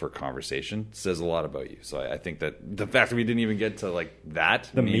 for conversation says a lot about you. So I think that the fact that we didn't even get to like that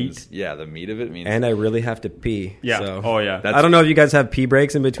The means, meat. yeah, the meat of it means. And I really have to pee. Yeah. So. Oh, yeah. That's- I don't know if you guys have pee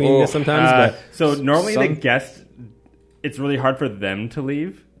breaks in between this sometimes, but So normally the Some- guests, it's really hard for them to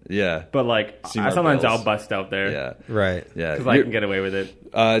leave. yeah, But like Seymour sometimes Bills. I'll bust out there. yeah, right. yeah. Because I You're- can get away with it.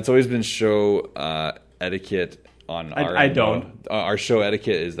 It's always been show etiquette on our I end, don't. though. Our show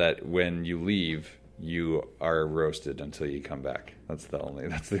etiquette is that when you leave, you are roasted until you come back. That's the only.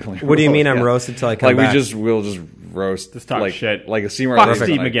 What do you rule. mean I'm Yeah. roasted till I come back? We'll just roast. Just talk like, shit. Like a Seymour. Fuck leaves,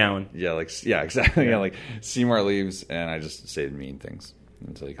 Steve like- McGowan. Yeah, exactly. Yeah, like Seymour leaves, and I just say mean things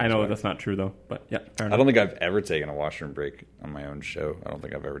until he comes I know back. that's not true though, but yeah, fair I enough. don't think I've ever taken a washroom break on my own show. I don't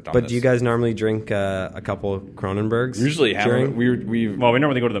think I've ever done. But this. do you guys normally drink a couple of Cronenbergs? usually have? during? Well, we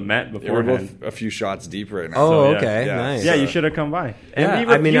normally go to the Met we're beforehand. both a few shots deep right now. Oh, So, yeah. okay, Yeah. nice. Yeah, you should have come by. And Yeah, he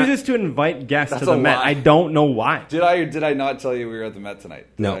I mean, refuses to invite guests That's to the a Met. lie. I don't know why. Did I not tell you we were at the Met tonight?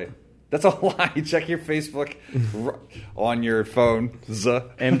 Did No. I? That's a lie. Check your Facebook on your phone.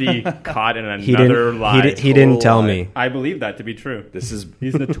 MD caught in He another didn't. lie. He didn't tell lie. me. I believe that to be true. This is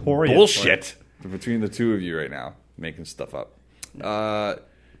He's notorious. bullshit between the two of you right now, making stuff up.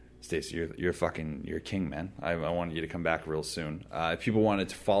 Stacy, you're a king, man. I want you to come back real soon. If people wanted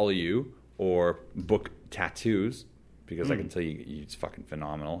to follow you or book tattoos, because I can tell you, it's fucking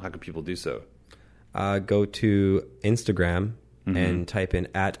phenomenal. How could people do so? Go to Instagram and type in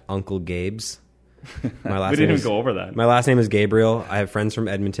 @UncleGabes. My last We didn't name even is, go over that. My last name is Gabriel. I have friends from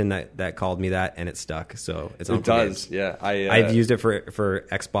Edmonton that called me that, and it stuck. So it's It Uncle does, Gabes. yeah. I've used it for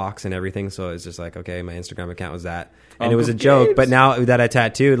Xbox and everything, so it's just like, okay, my Instagram account was that, and Uncle it was a joke. Gabes. But now that I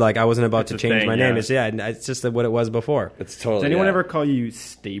tattooed, like I wasn't about It's to a change thing, my name. yeah. It's just what it was before. It's totally. Does anyone yeah. ever call you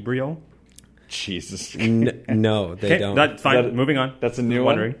Stabriel? Jesus. No, they Okay, don't. that's fine. That- Moving on. that's a new Just one?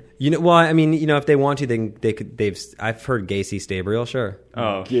 wondering. Well, I mean, if they want to, they could. I've heard Gacy Stabriel, sure.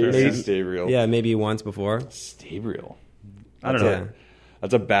 Oh, Gacy sure. Stabriel. Yeah, maybe once before. Stabriel. I don't know. Yeah.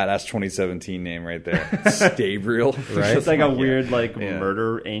 That's a badass 2017 name right there. Stabriel. Right? It's like a Yeah. weird Yeah.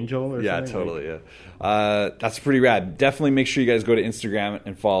 murder angel or Yeah, something. totally. Yeah, that's pretty rad. Definitely make sure you guys go to Instagram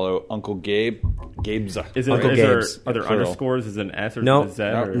and follow Uncle Gabe. Gabe's. Is Uncle there, Gabes. are there Plural. underscores? Is it an S or No, a Z?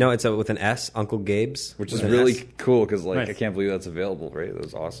 no, or? No, it's with an S, Uncle Gabe's, Which with is an really S. cool because Nice. I can't believe that's available. Right? That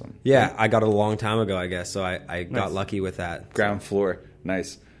was awesome. Yeah, I got it a long time ago, I guess. So I got Nice. lucky with that. Ground floor.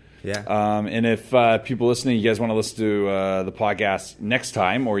 Nice. Yeah. And if people listening, you guys want to listen to the podcast next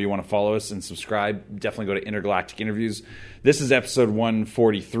time, or you want to follow us and subscribe, definitely go to Intergalactic Interviews. This is episode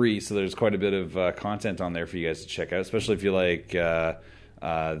 143, so there's quite a bit of content on there for you guys to check out, especially if you like the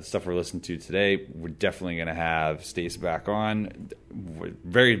stuff we're listening to today. We're definitely going to have Stace back on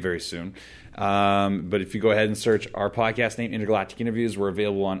very, very soon. But if you go ahead and search our podcast name, Intergalactic Interviews, we're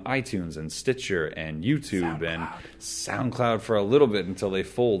available on iTunes and Stitcher and YouTube and SoundCloud for a little bit until they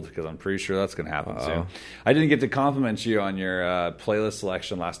fold, because I'm pretty sure that's going to happen soon. I didn't get to compliment you on your playlist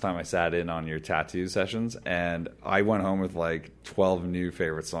selection last time I sat in on your tattoo sessions, and I went home with like 12 new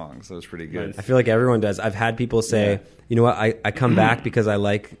favorite songs. That was pretty good. Nice. I feel like everyone does. I've had people say, Yeah. you know what, I come back because I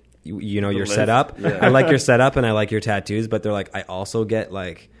like, your list. setup. Yeah. I like your setup and I like your tattoos, but they're like, I also get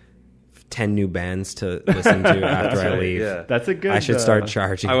like 10 new bands to listen to after I right, leave. yeah. That's a good. I should start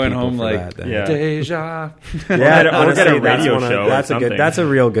charging I went people home for like, that. Then. Yeah. Deja. Yeah, Or get a honestly, radio that's one of- show or That's a good. something. That's a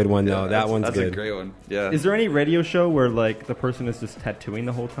real good one though. that one's that's good. a great one. Yeah. Is there any radio show where like the person is just tattooing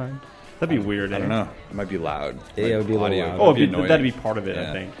the whole time? That'd be weird. I don't know. It might be loud. Yeah, it would be a little loud. Oh, Might be annoying. that'd be part of it. I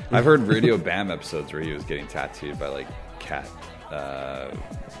Yeah. think. I've heard Radio Bam episodes where he was getting tattooed by like Cat,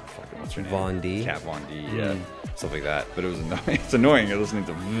 fucking what's her name? Von D? Cat Von D, yeah, stuff like that. But it was annoying. It's annoying listening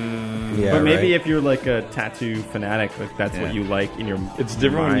to. Yeah, But maybe right. if you're like a tattoo fanatic, like that's Yeah. what you like in your. It's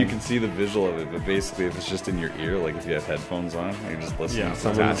different when you mind. can see the visual of it, but basically, if it's just in your ear, like if you have headphones on, you're just listening Yeah,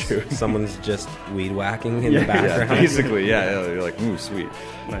 to tattoo. Someone's just weed whacking in Yeah. the Yeah, background. basically, yeah. You're like, ooh, sweet.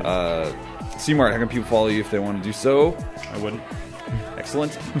 Nice. Seymour, how can people follow you if they want to do so? I wouldn't.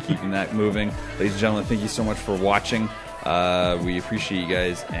 Excellent. Keeping that moving. Ladies and gentlemen, thank you so much for watching. We appreciate you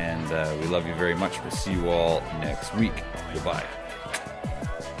guys, and we love you very much. We'll see you all next week. Goodbye.